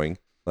incredibly annoying.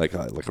 Like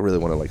I really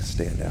want to like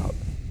stand out,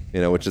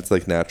 you know, which it's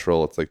like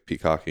natural. It's like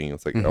peacocking.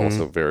 It's like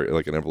also very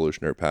like an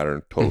evolutionary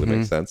pattern. Totally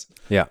makes sense.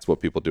 Yeah. It's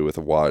what people do with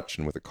a watch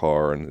and with a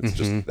car. And it's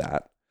just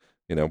that,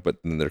 you know, but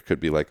then there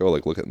could be like, oh,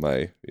 like look at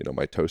my, you know,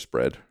 my toe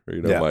spread, or,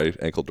 you know, my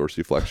ankle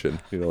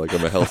dorsiflexion, you know, like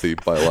I'm a healthy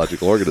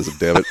biological organism,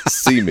 damn it.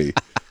 See me.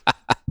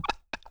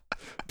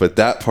 But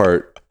that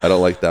part, I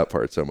don't like that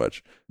part so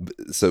much.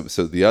 So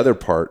the other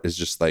part is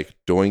just like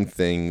doing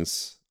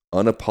things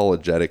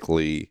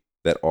unapologetically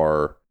that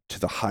are to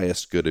the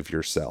highest good of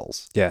your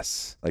cells.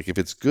 Yes. Like if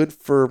it's good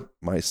for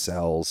my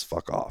cells,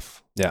 fuck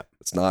off. Yeah.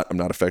 It's not, I'm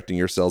not affecting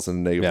your cells in a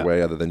negative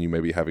way, other than you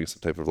maybe having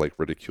some type of like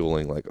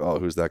ridiculing, like, oh,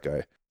 who's that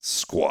guy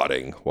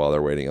squatting while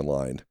they're waiting in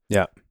line?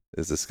 Yeah.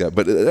 Is this guy?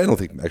 But I don't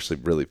think actually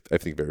really, I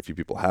think very few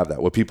people have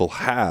that. What people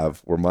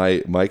have, or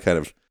my kind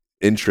of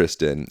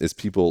interest in, is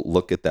people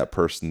look at that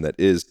person that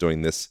is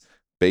doing this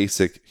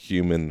basic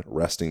human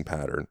resting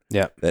pattern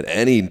that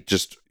any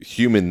just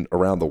human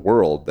around the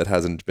world that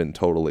hasn't been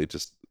totally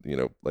just, you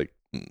know, like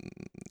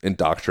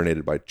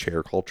indoctrinated by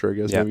chair culture, I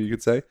guess maybe you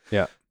could say.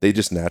 Yeah. They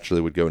just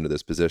naturally would go into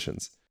those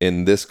positions.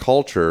 In this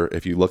culture,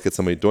 if you look at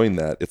somebody doing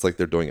that, it's like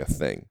they're doing a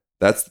thing.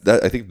 I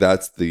think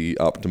that's the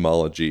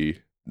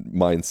ophthalmology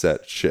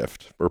mindset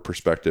shift or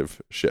perspective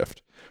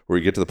shift, where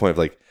you get to the point of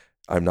like,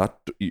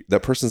 that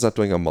person's not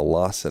doing a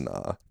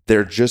malasana.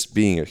 They're just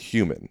being a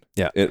human.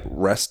 Yeah.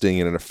 Resting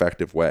in an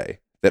effective way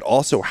that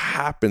also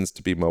happens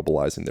to be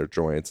mobilizing their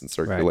joints and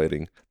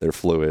circulating their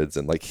fluids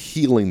and like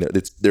healing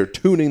they're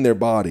tuning their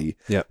body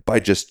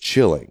by just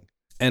chilling.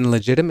 And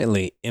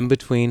legitimately, in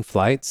between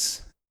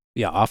flights,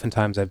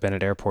 oftentimes I've been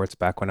at airports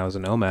back when I was a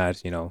nomad,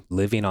 you know,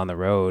 living on the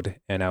road,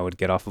 and I would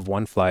get off of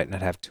one flight and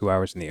I'd have 2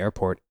 hours in the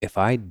airport. If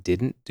I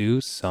didn't do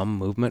some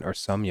movement or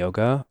some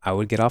yoga, I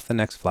would get off the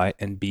next flight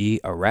and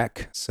be a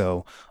wreck.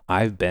 So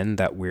I've been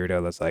that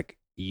weirdo that's like,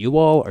 you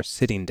all are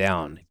sitting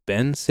down.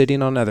 Been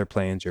sitting on other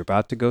planes. You're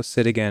about to go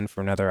sit again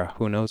for another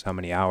who knows how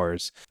many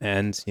hours.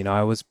 And, you know,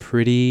 I was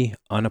pretty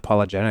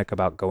unapologetic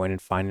about going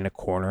and finding a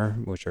corner,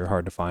 which are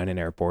hard to find in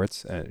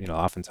airports. You know,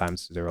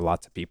 oftentimes there are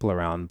lots of people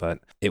around, but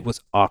it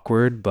was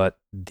awkward. But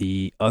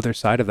the other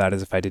side of that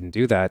is if I didn't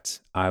do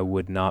that, I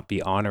would not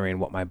be honoring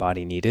what my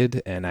body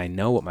needed. And I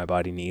know what my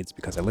body needs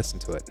because I listen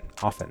to it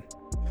often.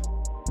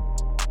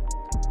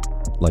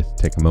 Like to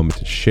take a moment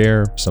to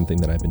share something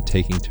that I've been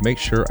taking to make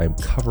sure I'm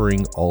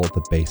covering all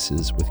the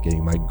bases with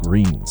getting my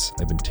greens.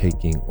 I've been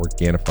taking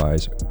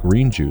Organifi's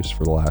green juice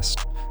for it's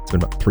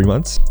been about 3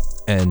 months,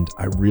 and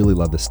I really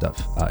love this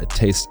stuff. It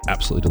tastes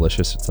absolutely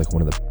delicious. It's like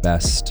one of the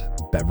best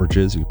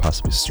beverages you could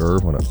possibly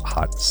serve on a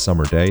hot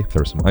summer day.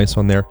 Throw some ice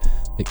on there.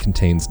 It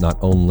contains not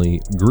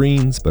only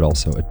greens, but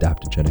also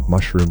adaptogenic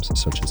mushrooms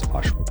such as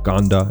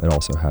ashwagandha. It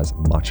also has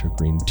matcha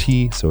green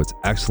tea, so it's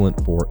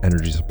excellent for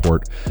energy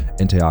support,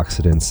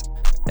 antioxidants,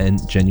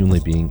 and genuinely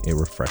being a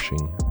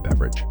refreshing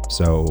beverage.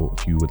 So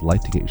if you would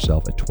like to get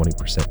yourself a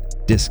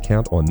 20%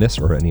 discount on this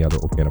or any other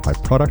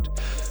Organifi product,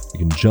 you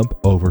can jump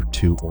over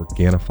to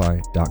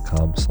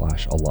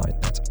Organifi.com/align.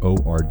 That's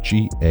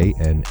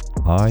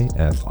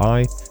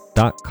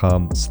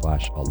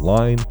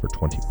ORGANIFI.com/align for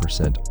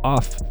 20%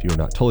 off. If you're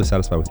not totally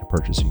satisfied with your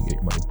purchase, you can get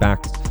your money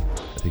back.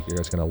 I think you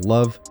guys are going to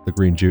love the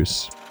green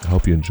juice. I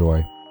hope you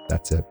enjoy.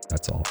 That's it.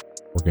 That's all.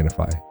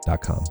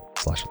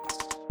 Organifi.com/align.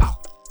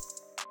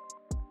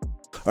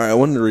 All right, I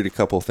wanted to read a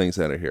couple of things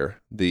out of here.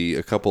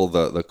 A couple of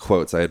the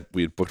quotes we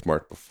had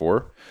bookmarked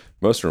before.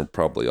 Most of them are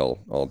probably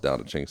all Tao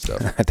Te Ching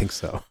stuff. I think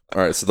so.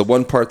 All right, so the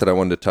one part that I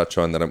wanted to touch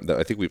on that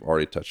I think we've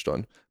already touched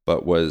on,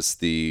 but was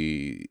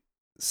the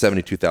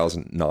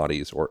 72,000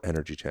 nadis or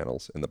energy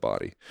channels in the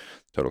body.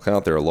 Total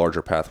count. There are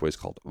larger pathways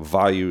called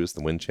vayus,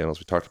 the wind channels.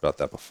 We talked about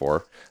that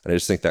before, and I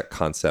just think that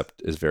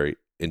concept is very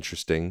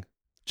interesting.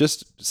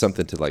 Just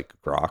something to like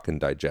grok and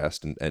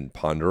digest and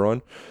ponder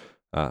on.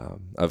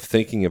 Of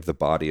thinking of the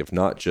body of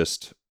not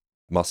just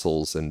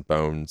muscles and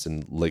bones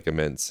and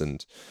ligaments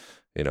and,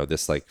 you know,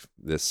 this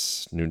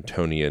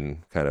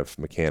Newtonian kind of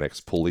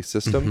mechanics pulley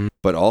system,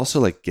 but also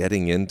like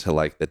getting into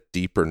like the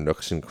deeper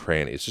nooks and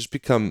crannies. Just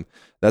become,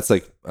 that's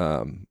like,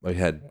 I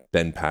had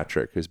Ben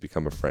Patrick, who's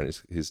become a friend.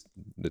 He's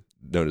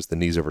known as the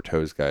knees over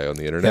toes guy on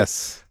the internet.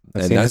 Yes.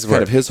 And that's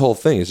kind of his whole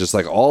thing. It's just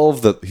like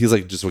he's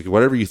like, just like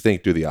whatever you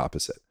think, do the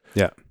opposite.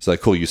 Yeah. So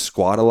like, cool, you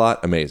squat a lot,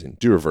 amazing.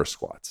 Do reverse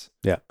squats.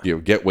 Yeah. You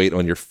know, get weight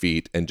on your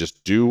feet and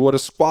just do what a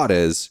squat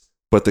is,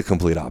 but the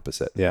complete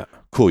opposite. Yeah.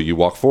 Cool, you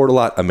walk forward a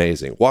lot,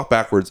 amazing. Walk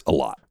backwards a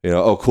lot. You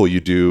know, oh cool,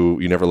 you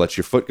never let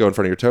your foot go in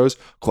front of your toes.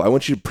 Cool, I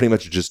want you to pretty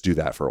much just do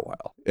that for a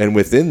while. And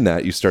within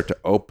that, you start to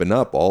open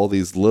up all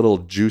these little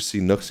juicy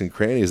nooks and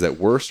crannies that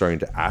were starting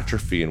to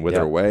atrophy and wither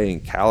Yep. away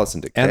and callous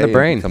and decay And the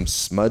brain. become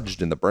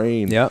smudged in the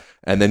brain. Yep.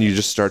 And then you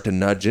just start to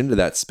nudge into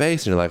that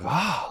space and you're like,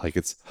 like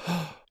it's,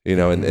 you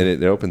know, and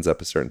it opens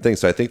up a certain thing.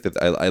 So I think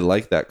that I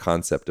like that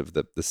concept of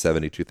the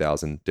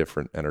 72,000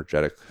 different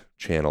energetic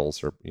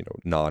channels or, you know,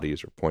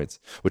 nadis or points,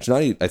 which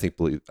nadi,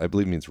 I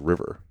believe means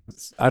river.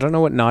 I don't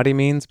know what nadi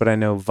means, but I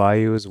know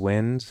vayu is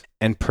wind.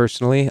 And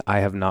personally, I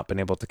have not been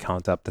able to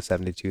count up the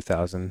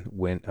 72,000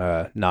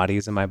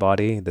 nadis in my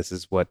body. This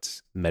is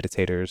what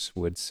meditators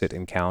would sit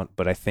and count.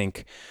 But I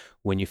think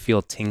when you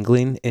feel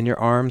tingling in your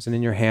arms and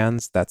in your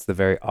hands, that's the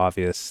very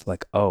obvious,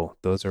 like, oh,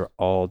 those are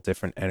all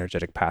different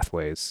energetic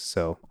pathways.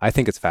 So I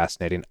think it's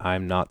fascinating.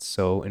 I'm not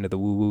so into the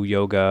woo-woo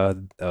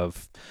yoga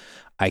of,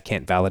 I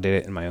can't validate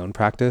it in my own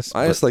practice.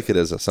 I just like it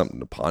as something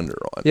to ponder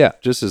on. Yeah.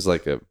 Just as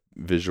like a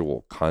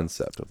visual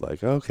concept of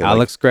like, okay.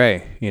 Alex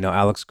Gray,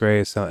 Alex Gray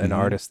is an Mhm.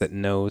 artist that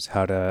knows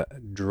how to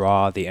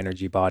draw the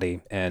energy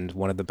body. And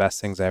one of the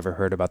best things I ever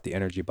heard about the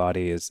energy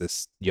body is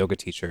this yoga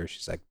teacher.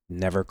 She's like,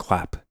 never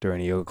clap during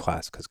a yoga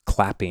class because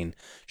clapping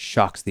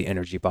shocks the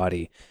energy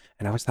body.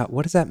 And I was thought,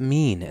 what does that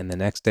mean? And the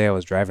next day I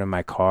was driving in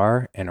my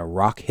car and a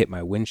rock hit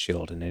my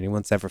windshield. And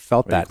anyone's ever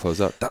felt When you that,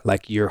 close up.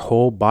 like your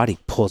whole body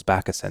pulls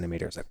back a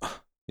centimeter. It's like,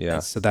 Yeah.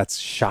 and so that's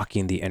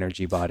shocking the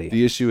energy body.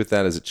 The issue with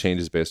that is it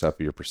changes based off of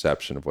your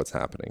perception of what's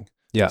happening.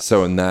 Yeah.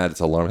 So in that, it's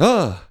alarming.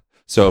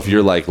 So if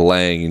you're like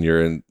laying and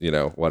you're in, you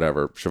know,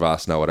 whatever,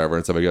 Shavasana, whatever,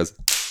 and somebody goes,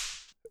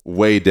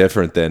 way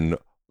different than,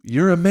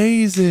 you're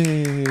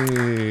amazing.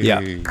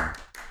 Yeah.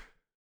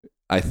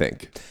 I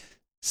think.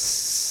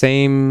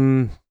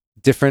 Same,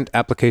 different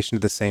application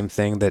of the same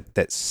thing,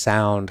 that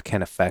sound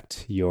can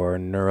affect your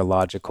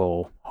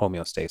neurological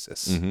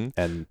homeostasis.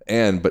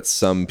 Mm-hmm. But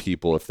some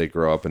people, if they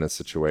grow up in a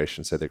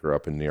situation, say they grow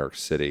up in New York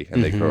City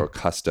and they grow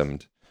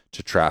accustomed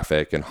to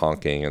traffic and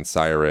honking and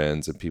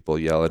sirens and people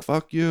yelling,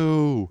 fuck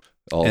you,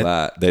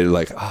 that, they're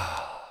like,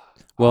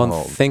 Well,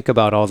 and think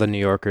about all the New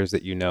Yorkers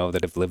that you know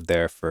that have lived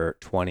there for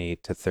 20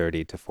 to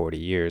 30 to 40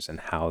 years and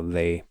how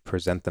they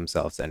present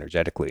themselves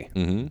energetically.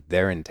 Mm-hmm.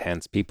 They're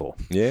intense people.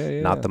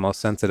 Yeah. Not the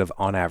most sensitive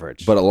on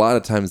average. But a lot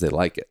of times they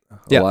like it.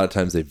 Yeah. A lot of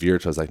times they veer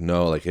towards like,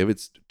 no, like if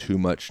it's too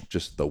much,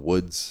 just the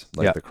woods,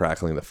 like the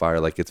crackling, the fire,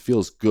 like it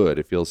feels good.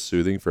 It feels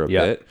soothing for a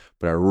bit,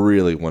 but I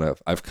really want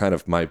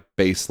to, my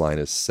baseline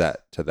is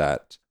set to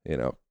that, you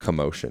know,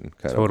 commotion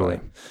kind Totally.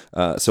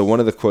 of. So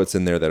one of the quotes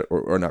in there that,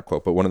 or not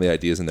quote, but one of the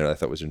ideas in there that I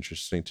thought was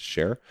interesting to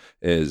share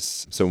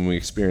is, so when we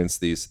experience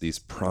these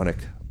pranic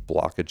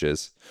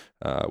blockages,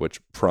 which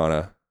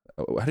prana,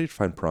 how do you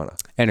define prana?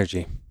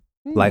 Energy,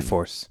 life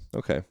force.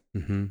 Okay,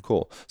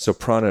 cool. So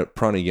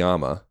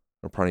pranayama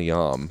or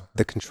pranayam,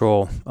 the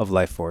control of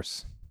life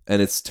force.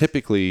 and it's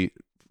typically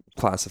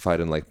classified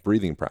in like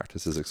breathing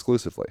practices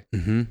exclusively.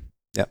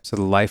 Yep. So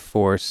the life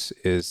force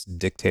is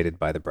dictated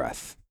by the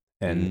breath.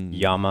 And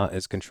yama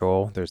is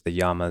control. There's the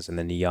yamas and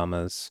the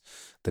niyamas,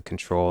 the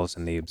controls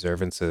and the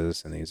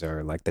observances. And these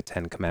are like the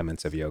 10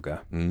 commandments of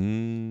yoga.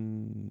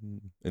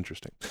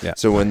 Interesting. Yeah.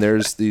 So when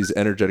there's these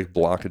energetic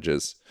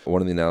blockages,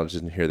 one of the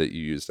analogies in here that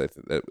you used,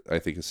 that I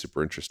think is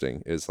super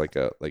interesting, is like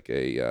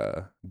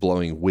a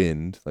blowing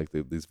wind, like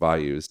these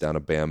vayus down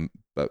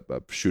a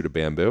shoot of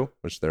bamboo,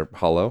 which they're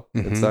hollow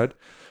inside.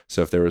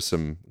 So if there was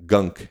some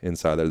gunk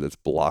inside there that's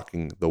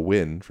blocking the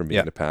wind from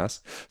being to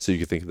pass, so you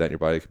could think of that in your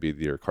body. It could be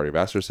your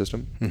cardiovascular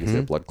system. You could say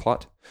a blood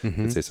clot. You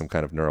could say some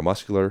kind of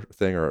neuromuscular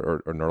thing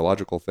or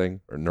neurological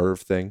thing or nerve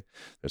thing.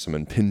 There's some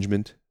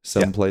impingement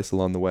someplace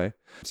along the way.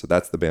 So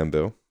that's the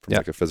bamboo from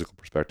like a physical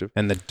perspective.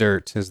 And the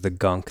dirt is the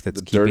gunk that's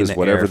the keeping dirt is the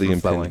whatever air the from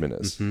flowing.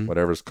 impingement is,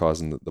 whatever's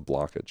causing the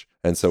blockage.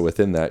 And so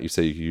within that, you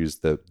say you use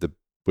the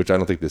which I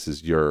don't think this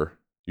is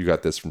you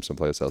got this from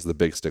someplace else, the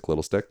big stick,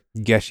 little stick.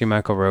 Geshe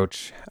Michael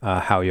Roach,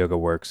 How Yoga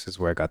Works is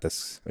where I got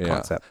this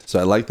concept. So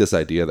I like this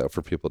idea though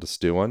for people to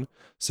stew on.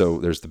 So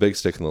there's the big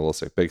stick and the little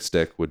stick. Big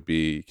stick would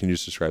be, can you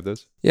just describe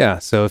those? Yeah.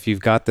 So if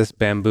you've got this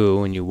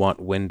bamboo and you want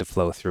wind to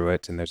flow through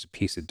it and there's a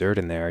piece of dirt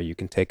in there, you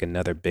can take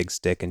another big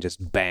stick and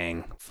just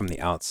bang from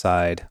the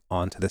outside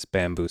onto this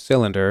bamboo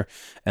cylinder.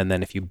 And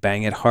then if you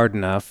bang it hard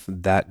enough,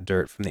 that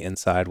dirt from the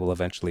inside will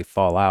eventually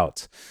fall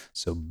out.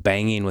 So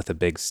banging with a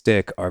big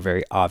stick are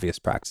very obvious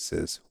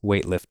practices.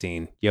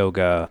 Weightlifting,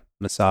 yoga,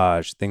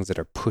 massage, things that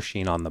are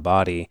pushing on the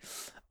body.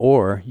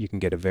 Or you can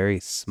get a very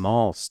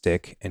small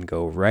stick and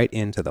go right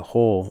into the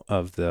hole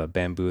of the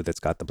bamboo that's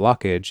got the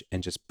blockage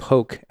and just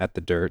poke at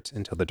the dirt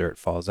until the dirt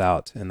falls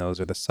out. And those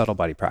are the subtle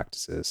body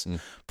practices.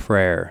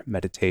 Prayer,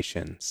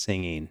 meditation,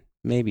 singing,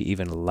 maybe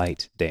even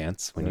light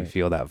dance when you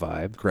feel that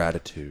vibe.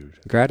 Gratitude,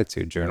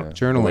 journaling.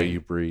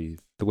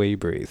 The way you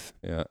breathe.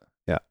 Yeah.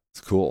 Yeah.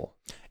 It's cool.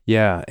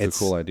 Yeah. It's a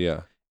cool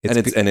idea. And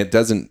It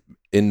doesn't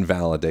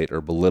invalidate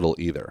or belittle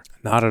either.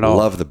 Not at all.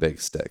 Love the big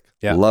stick.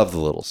 Yeah. Love the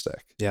little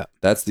stick. Yeah.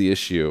 That's the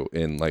issue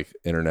in like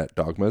internet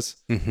dogmas,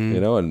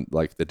 Mhm. and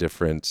like the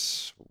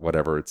different,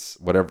 whatever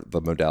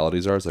the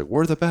modalities are. It's like,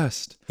 we're the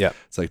best. Yeah.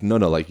 It's like, no,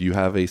 like you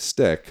have a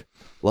stick.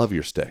 Love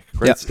your stick.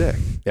 Great Yeah. stick.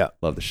 Yeah.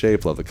 Love the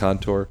shape. Love the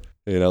contour.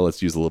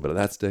 Let's use a little bit of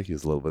that stick.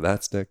 Use a little bit of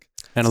that stick.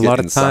 And Let's a lot get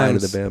of inside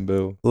times, the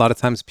bamboo. a lot of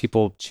times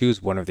people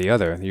choose one or the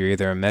other. You're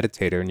either a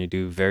meditator and you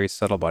do very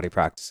subtle body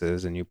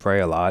practices and you pray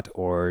a lot,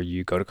 or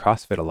you go to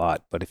CrossFit a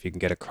lot. But if you can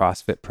get a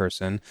CrossFit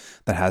person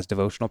that has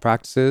devotional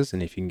practices,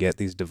 and if you can get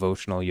these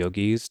devotional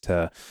yogis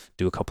to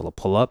do a couple of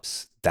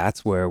pull-ups,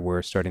 that's where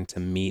we're starting to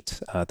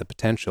meet the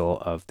potential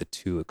of the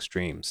two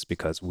extremes,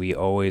 because we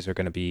always are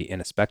going to be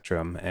in a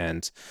spectrum,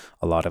 and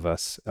a lot of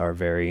us are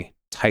very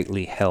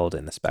tightly held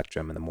in the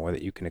spectrum. And the more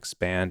that you can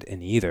expand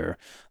in either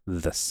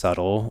the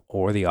subtle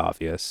or the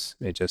obvious,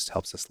 it just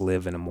helps us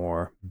live in a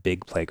more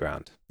big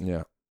playground.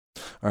 Yeah.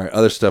 All right.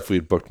 Other stuff we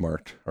had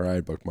bookmarked, or I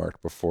had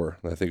bookmarked before,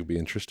 that I think would be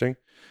interesting.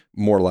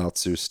 More Lao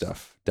Tzu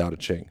stuff. Tao Te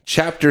Ching.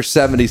 Chapter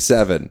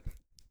 77.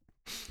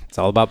 It's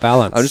all about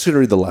balance. I'm just going to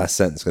read the last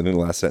sentence. I think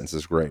the last sentence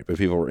is great. But if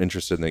people are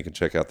interested, they can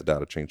check out the Tao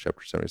Te Ching,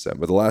 chapter 77.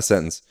 But the last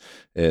sentence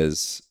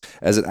is,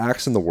 as it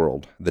acts in the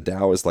world, the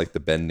Tao is like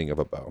the bending of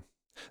a bow.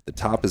 The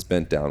top is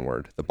bent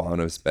downward. The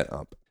bottom is bent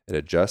up. It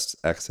adjusts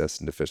excess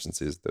and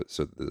deficiencies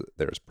so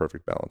there is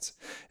perfect balance.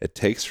 It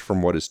takes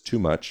from what is too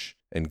much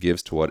and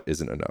gives to what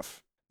isn't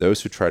enough.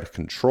 Those who try to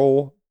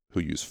control,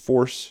 who use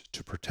force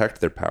to protect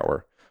their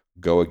power,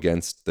 go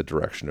against the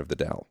direction of the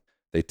Tao.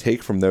 They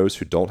take from those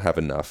who don't have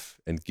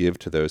enough and give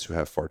to those who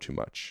have far too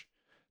much.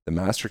 The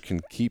master can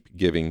keep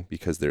giving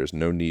because there is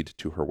no need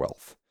to her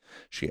wealth.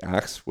 She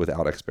acts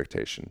without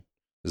expectation.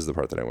 This is the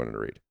part that I wanted to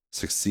read.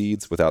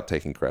 Succeeds without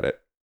taking credit,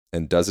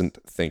 and doesn't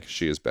think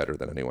she is better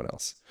than anyone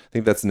else. I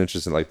think that's an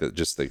interesting, like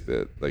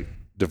the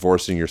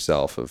divorcing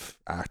yourself of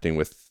acting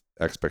with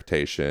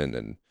expectation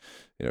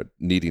and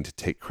needing to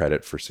take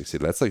credit for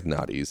succeeding. That's like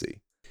not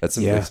easy. That's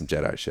some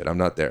Jedi shit. I'm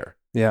not there.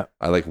 Yeah.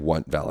 I like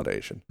want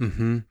validation.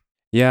 Mm-hmm.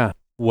 Yeah.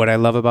 What I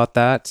love about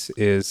that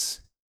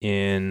is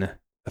in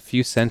a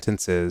few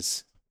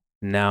sentences,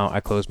 now I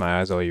close my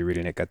eyes while you're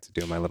reading it, got to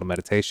do my little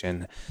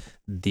meditation.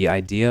 The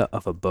idea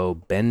of a bow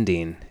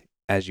bending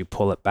as you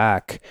pull it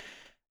back,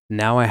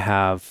 now I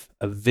have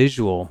a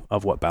visual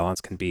of what balance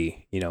can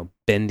be,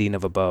 bending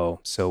of a bow.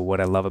 So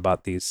what I love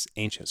about these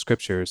ancient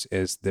scriptures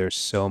is there's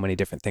so many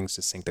different things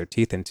to sink their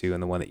teeth into.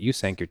 And the one that you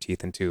sank your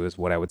teeth into is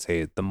what I would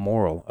say the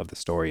moral of the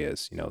story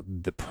is.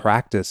 The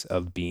practice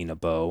of being a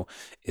bow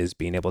is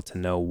being able to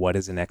know what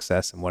is in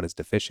excess and what is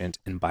deficient.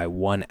 And by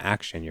one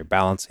action, you're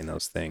balancing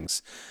those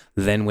things.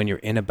 Then when you're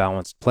in a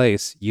balanced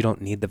place, you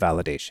don't need the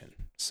validation.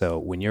 So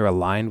when you're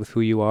aligned with who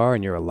you are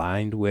and you're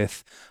aligned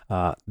with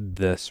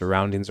the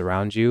surroundings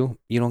around you,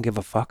 you don't give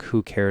a fuck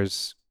who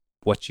cares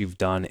what you've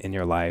done in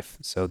your life.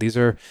 So these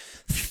are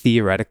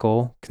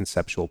theoretical,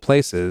 conceptual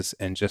places.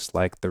 And just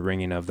like the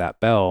ringing of that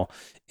bell,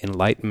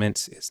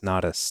 enlightenment is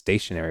not a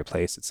stationary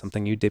place. It's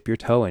something you dip your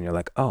toe in. You're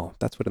like, oh,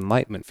 that's what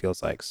enlightenment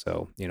feels like.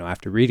 So,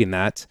 after reading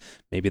that,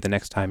 maybe the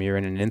next time you're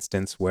in an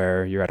instance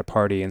where you're at a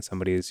party and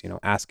somebody's,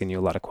 asking you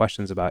a lot of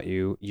questions about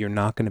you, you're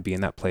not going to be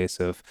in that place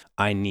of,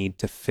 I need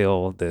to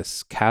fill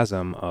this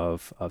chasm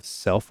of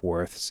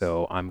self-worth.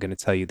 So I'm going to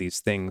tell you these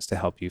things to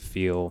help you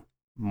feel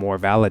more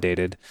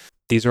validated.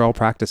 These are all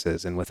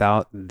practices. And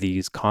without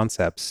these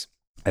concepts,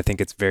 I think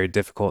it's very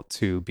difficult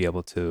to be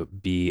able to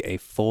be a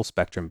full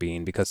spectrum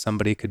being, because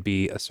somebody could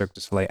be a Cirque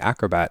du Soleil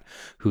acrobat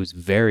who's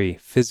very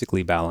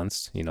physically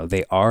balanced.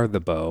 They are the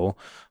bow,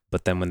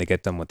 but then when they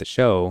get done with the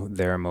show,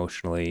 they're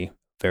emotionally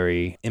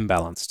very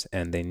imbalanced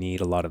and they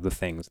need a lot of the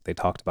things that they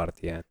talked about at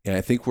the end. Yeah,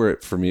 I think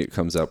for me, it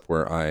comes up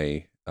where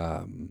I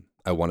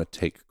want to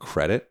take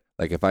credit.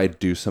 Like if I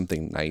do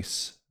something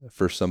nice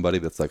for somebody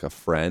that's like a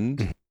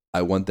friend,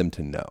 I want them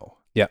to know.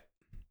 Yeah,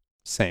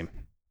 same.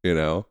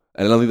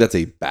 And I don't think that's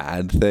a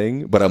bad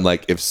thing, but I'm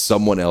like, if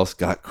someone else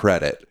got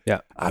credit,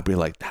 I'd be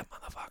like, that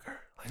motherfucker.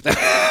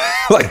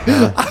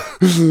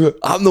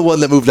 I'm the one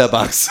that moved that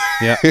box.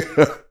 Yeah.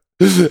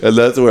 And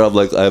that's where I'm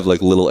like, I have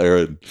like little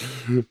Aaron,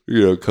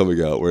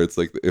 coming out, where it's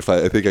like, if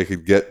I think I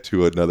could get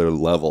to another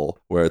level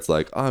where it's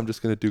like, oh, I'm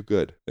just going to do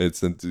good.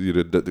 It's,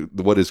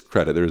 what is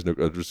credit? There is no,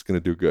 I'm just going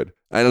to do good.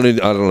 I don't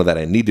know that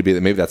I need to be,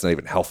 maybe that's not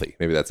even healthy.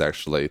 Maybe that's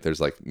actually,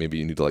 maybe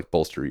you need to like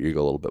bolster your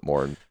ego a little bit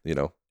more and,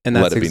 and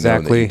that's let it be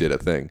known that you did a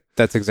thing.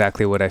 That's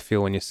exactly what I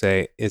feel when you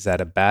say, is that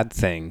a bad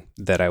thing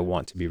that I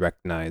want to be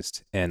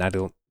recognized?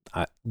 And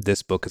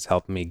this book has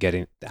helped me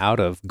getting out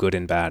of good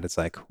and bad. It's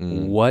like,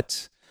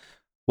 what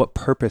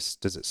purpose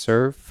does it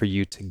serve for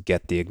you to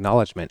get the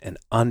acknowledgement and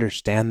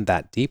understand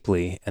that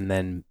deeply? And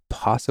then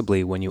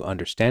possibly when you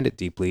understand it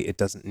deeply, it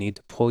doesn't need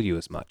to pull you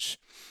as much.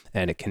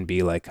 And it can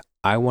be like,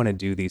 I want to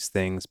do these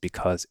things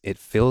because it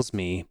fills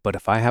me. But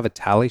if I have a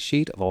tally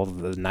sheet of all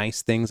the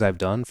nice things I've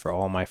done for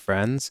all my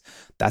friends,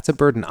 that's a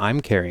burden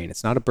I'm carrying.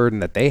 It's not a burden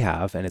that they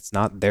have. And it's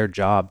not their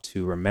job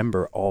to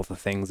remember all the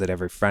things that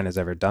every friend has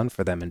ever done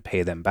for them and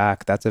pay them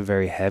back. That's a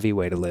very heavy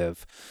way to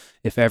live.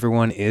 if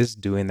everyone is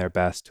doing their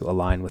best to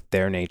align with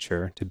their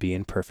nature, to be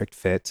in perfect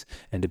fit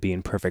and to be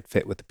in perfect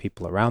fit with the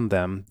people around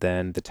them,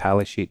 then the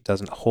tally sheet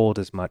doesn't hold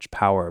as much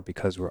power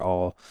because we're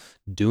all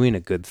doing a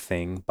good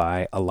thing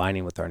by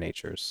aligning with our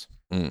natures.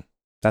 Mm.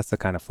 That's the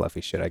kind of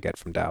fluffy shit I get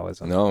from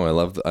Taoism. No, I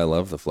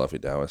love the fluffy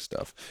Taoist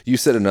stuff. You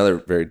said another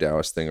very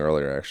Taoist thing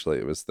earlier. Actually,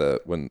 it was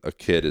when a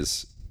kid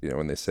is,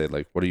 when they say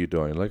like, "What are you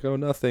doing?" Like, "Oh,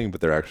 nothing,"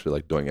 but they're actually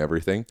like doing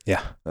everything.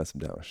 Yeah. That's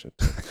some Taoist shit.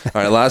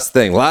 All right, last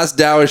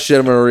Taoist shit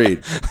I'm gonna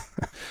read.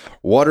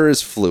 Water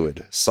is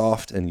fluid,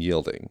 soft and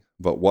yielding,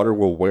 but water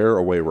will wear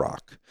away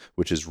rock,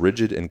 which is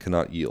rigid and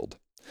cannot yield.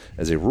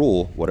 As a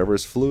rule, whatever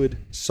is fluid,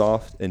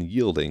 soft, and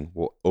yielding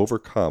will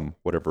overcome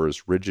whatever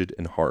is rigid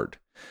and hard.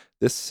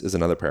 This is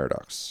another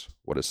paradox.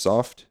 What is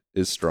soft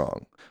is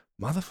strong.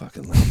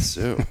 Motherfucking Lao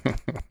Tzu.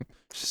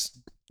 Just,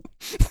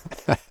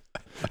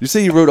 you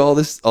say you wrote all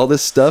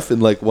this stuff in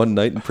like one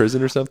night in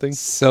prison or something?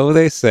 So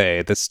they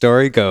say. The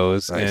story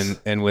goes, Nice.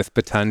 and with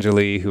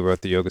Patanjali, who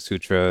wrote the Yoga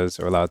Sutras,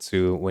 or Lao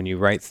Tzu, when you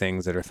write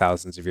things that are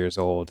thousands of years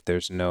old,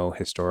 there's no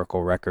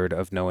historical record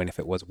of knowing if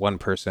it was one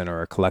person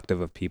or a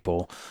collective of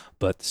people.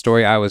 But the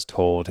story I was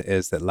told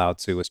is that Lao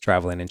Tzu was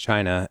traveling in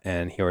China,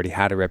 and he already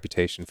had a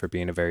reputation for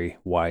being a very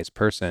wise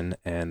person,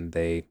 and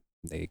they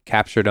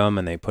captured him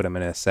and they put him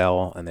in a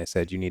cell, and they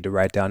said, "You need to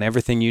write down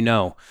everything you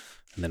know,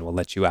 and then we'll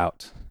let you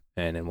out."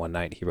 And in one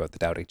night, he wrote the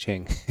Tao Te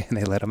Ching, and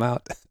they let him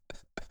out.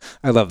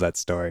 I love that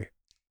story.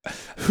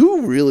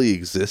 Who really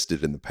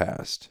existed in the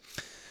past?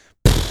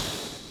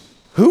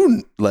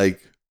 Who, like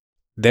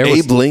There Abe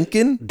was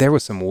Lincoln? there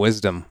was some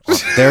wisdom.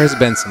 There has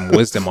been some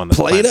wisdom on the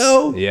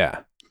Plato? planet. Yeah.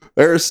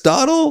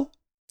 Aristotle?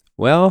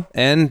 Well,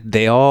 and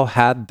they all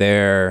had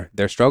their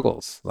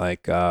struggles.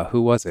 Like,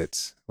 who was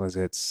it? Was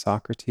it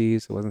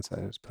Socrates? It wasn't.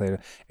 It was Plato.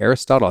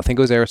 Aristotle. I think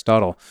it was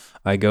Aristotle.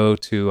 I go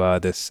to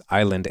this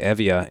island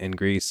Evia in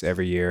Greece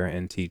every year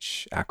and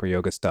teach acro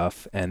yoga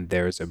stuff. And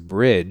there's a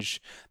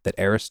bridge that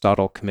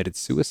Aristotle committed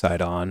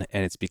suicide on,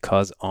 and it's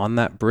because on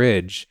that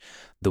bridge,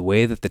 the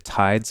way that the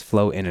tides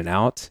flow in and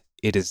out,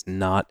 it is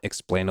not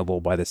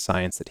explainable by the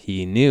science that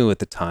he knew at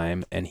the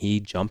time, and he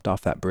jumped off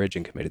that bridge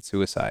and committed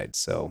suicide.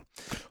 So,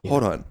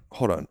 Hold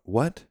on.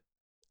 What?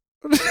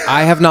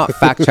 I have not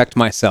fact checked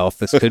myself.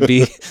 This could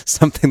be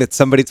something that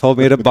somebody told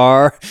me at a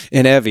bar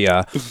in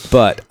Evia,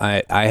 but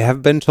I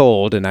have been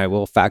told, and I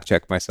will fact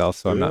check myself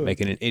so I'm not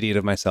making an idiot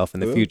of myself in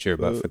the future.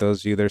 But for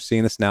those of you that are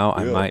seeing this now,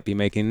 I might be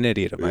making an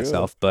idiot of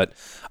myself. But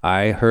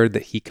I heard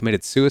that he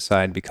committed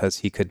suicide because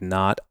he could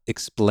not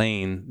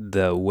explain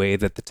the way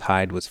that the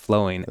tide was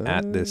flowing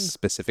at this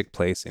specific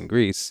place in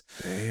Greece.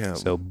 Damn.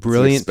 So It's an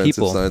brilliant expensive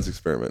people. science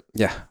experiment.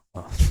 Yeah.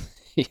 Well,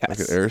 Look at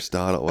yes.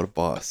 Aristotle. What a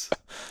boss.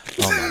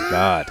 Oh my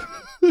God.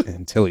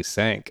 Until he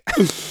sank.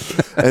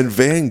 And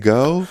Van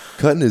Gogh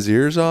cutting his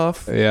ears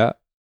off. Yeah.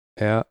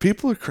 Yeah.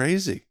 People are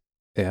crazy.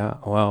 Yeah.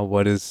 Well,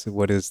 what is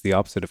the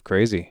opposite of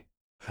crazy?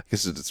 I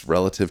guess it's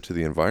relative to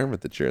the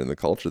environment that you're in, the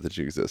culture that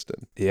you exist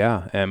in.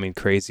 Yeah. I mean,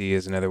 crazy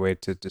is another way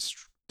to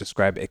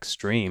describe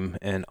extreme,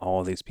 and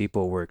all these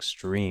people were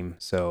extreme.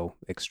 So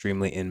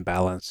extremely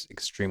imbalanced,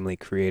 extremely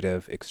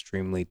creative,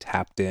 extremely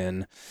tapped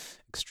in,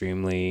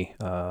 extremely,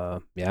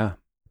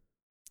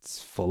 it's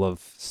full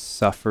of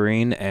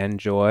suffering and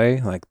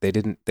joy. Like they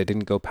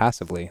didn't go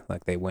passively.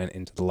 Like they went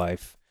into the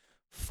life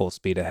full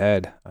speed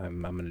ahead.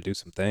 I'm going to do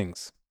some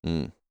things.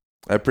 I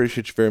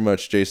appreciate you very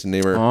much, Jason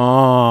Niemer.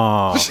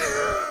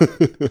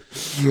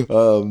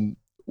 Oh,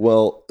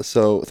 Well,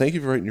 so thank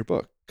you for writing your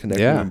book, Connect,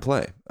 Yeah. Move, and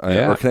Play,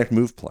 Yeah. or Connect,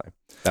 Move, Play.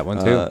 that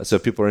one too. So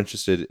if people are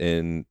interested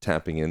in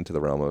tapping into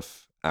the realm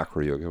of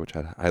acro yoga, which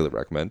I highly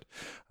recommend.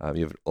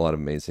 You have a lot of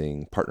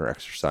amazing partner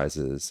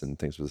exercises and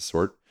things of the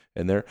sort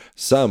in there.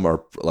 Some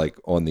are like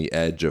on the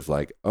edge of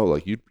like, oh,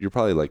 like you're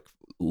probably like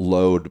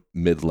load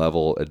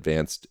mid-level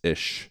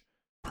advanced-ish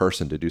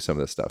person to do some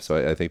of this stuff. So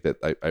I think that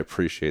I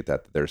appreciate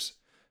that there's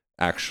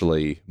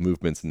actually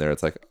movements in there.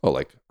 It's like, oh,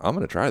 like I'm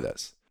going to try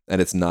this. And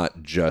it's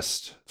not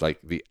just like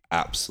the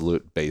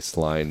absolute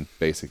baseline,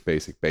 basic.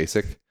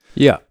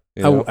 Yeah.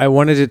 You know? I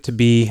wanted it to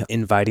be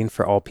inviting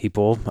for all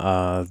people.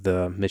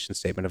 The mission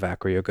statement of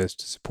Acro Yoga is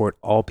to support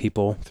all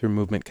people through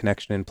movement,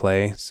 connection, and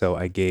play. So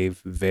I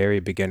gave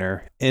very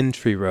beginner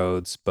entry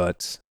roads,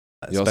 but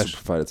You also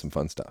provided some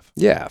fun stuff,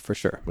 yeah, for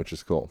sure. which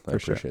is cool. I For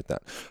sure. appreciate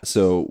that.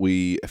 So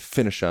we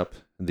finish up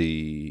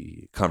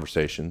the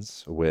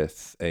conversations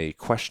with a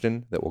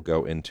question that will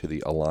go into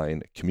the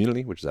Align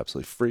community, which is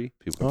absolutely free.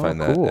 People can Oh, find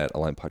cool. that at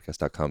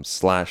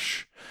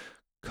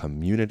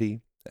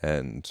alignpodcast.com/community.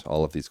 And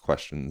all of these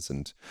questions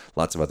and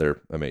lots of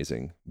other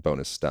amazing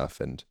bonus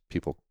stuff and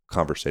people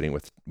conversating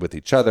with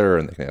each other,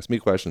 and they can ask me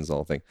questions, the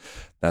whole thing.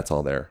 That's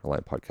all there,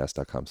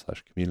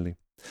 alignpodcast.com/community.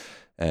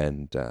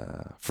 And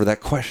for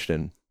that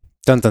question,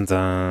 Dun dun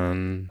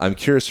dun. I'm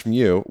curious from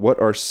you, what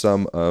are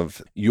some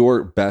of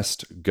your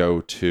best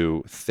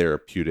go-to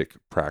therapeutic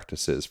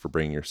practices for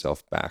bringing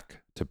yourself back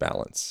to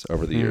balance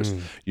over the years?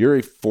 You're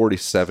a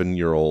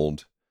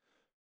 47-year-old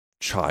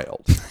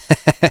child.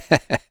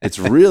 It's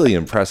really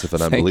impressive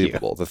and Thank you.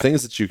 unbelievable. The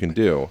things that you can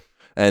do.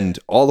 And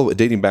all the way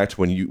dating back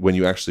to when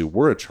you actually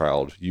were a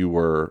child, you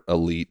were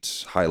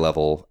elite, high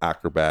level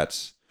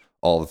acrobat,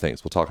 all the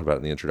things we'll talk about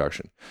in the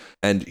introduction,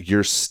 and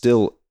you're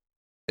still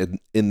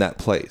in that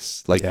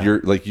place. Like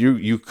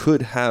you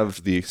could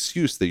have the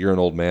excuse that you're an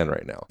old man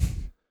right now.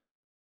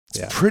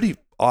 It's pretty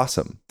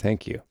awesome.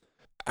 Thank you.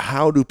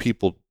 How do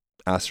people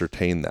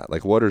ascertain that?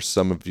 Like, what are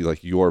some of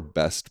your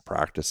best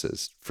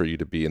practices for you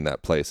to be in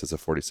that place as a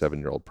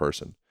 47-year-old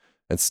person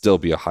and still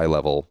be a high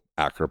level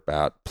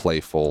acrobat,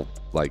 playful,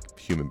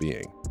 human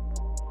being?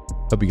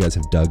 Hope you guys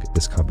have dug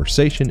this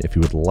conversation. If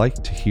you would like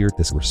to hear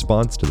this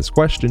response to this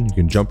question, you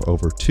can jump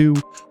over to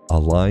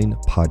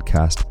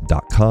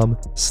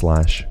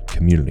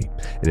alignpodcast.com/community.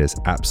 It is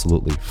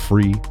absolutely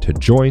free to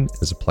join.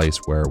 It is a place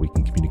where we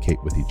can communicate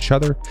with each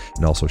other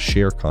and also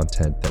share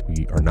content that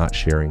we are not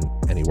sharing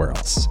anywhere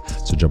else.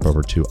 So jump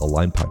over to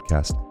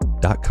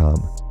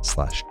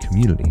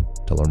alignpodcast.com/community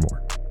to learn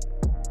more.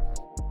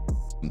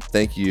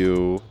 Thank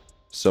you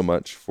so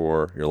much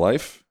for your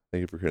life.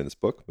 Thank you for creating this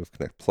book, Move,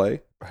 Connect,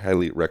 Play. I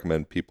highly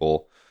recommend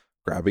people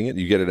grabbing it.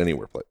 You get it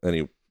anywhere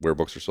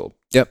books are sold.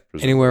 Yep,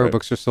 anywhere where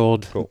books are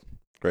sold. Cool,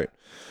 great.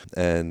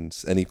 And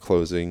any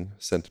closing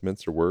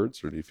sentiments or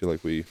words, or do you feel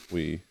like we?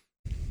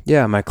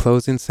 Yeah, my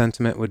closing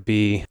sentiment would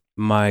be,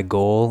 my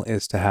goal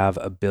is to have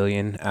 1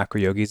 billion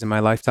acro-yogis in my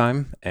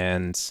lifetime,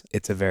 and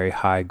it's a very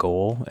high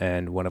goal.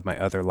 And one of my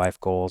other life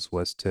goals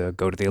was to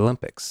go to the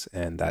Olympics,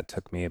 and that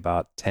took me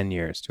about 10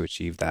 years to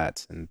achieve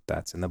that, and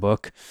that's in the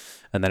book.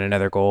 And then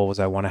another goal was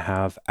I want to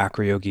have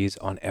acro-yogis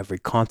on every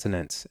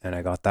continent, and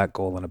I got that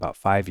goal in about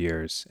 5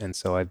 years. And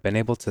so I've been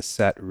able to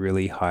set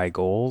really high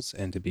goals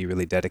and to be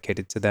really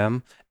dedicated to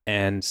them.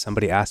 And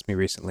somebody asked me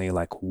recently,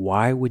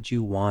 why would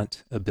you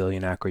want 1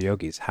 billion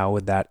acro-yogis? How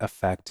would that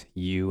affect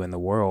you and the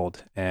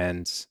world?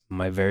 And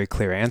my very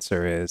clear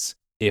answer is,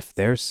 if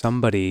there's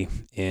somebody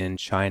in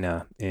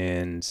China,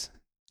 in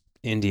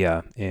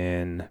India,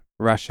 in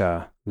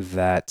Russia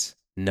that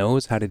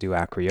knows how to do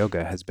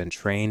acro-yoga, has been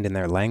trained in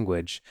their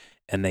language,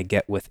 and they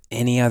get with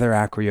any other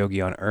acro-yogi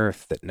on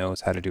earth that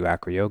knows how to do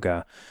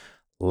acro-yoga,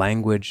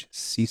 language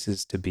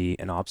ceases to be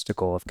an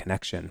obstacle of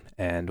connection.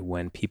 And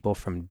when people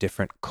from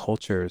different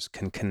cultures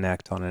can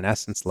connect on an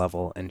essence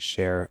level and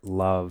share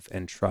love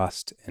and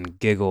trust and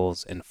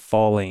giggles and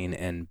falling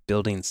and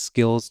building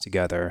skills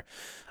together,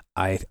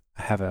 I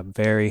have a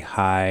very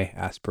high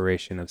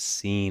aspiration of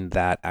seeing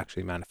that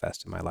actually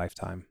manifest in my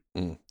lifetime.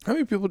 How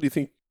many people do you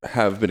think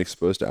have been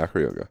exposed to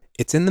acro-yoga?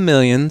 It's in the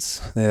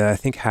millions. I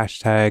think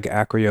hashtag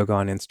acro-yoga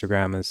on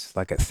Instagram is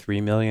at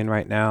 3 million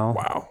right now.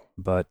 Wow.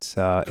 But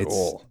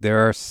cool.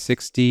 There are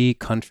 60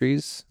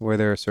 countries where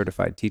there are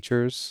certified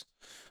teachers.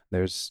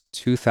 There's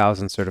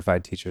 2,000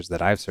 certified teachers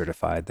that I've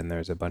certified. Then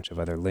there's a bunch of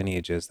other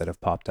lineages that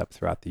have popped up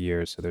throughout the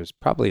years. So there's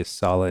probably a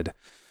solid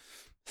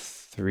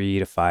 3,000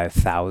 to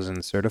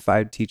 5,000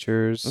 certified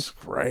teachers. That's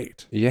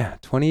great. Yeah,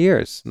 20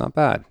 years, not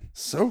bad.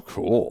 So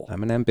cool.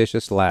 I'm an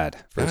ambitious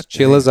lad. For as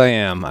chill as I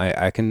am,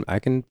 I can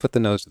put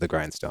the nose to the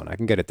grindstone. I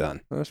can get it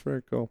done. That's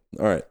very cool.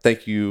 All right,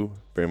 thank you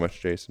very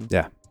much, Jason.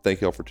 Yeah. Thank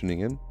you all for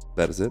tuning in.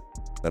 That is it.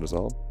 That is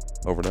all.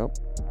 Over and out.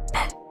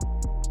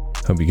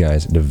 Hope you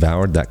guys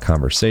devoured that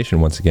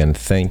conversation. Once again,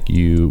 thank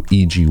you,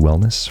 EG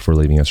Wellness, for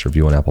leaving us a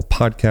review on Apple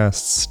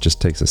Podcasts.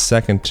 Just takes a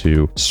second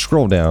to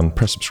scroll down,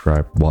 press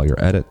subscribe while you're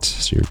at it,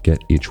 so you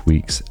get each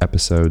week's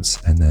episodes.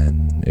 And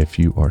then if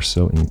you are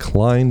so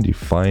inclined, you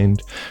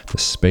find the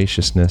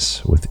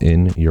spaciousness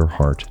within your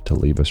heart to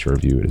leave us a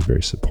review. It is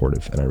very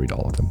supportive, and I read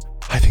all of them.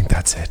 I think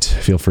that's it.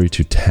 Feel free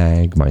to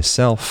tag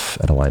myself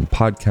at Align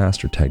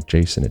Podcast or tag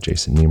Jason at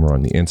Jason Niemer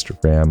on the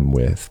Instagram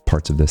with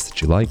parts of this that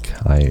you like.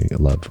 I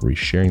love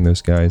resharing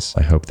those guys.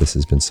 I hope this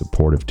has been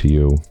supportive to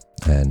you,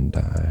 and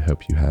I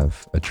hope you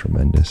have a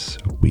tremendous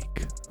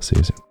week.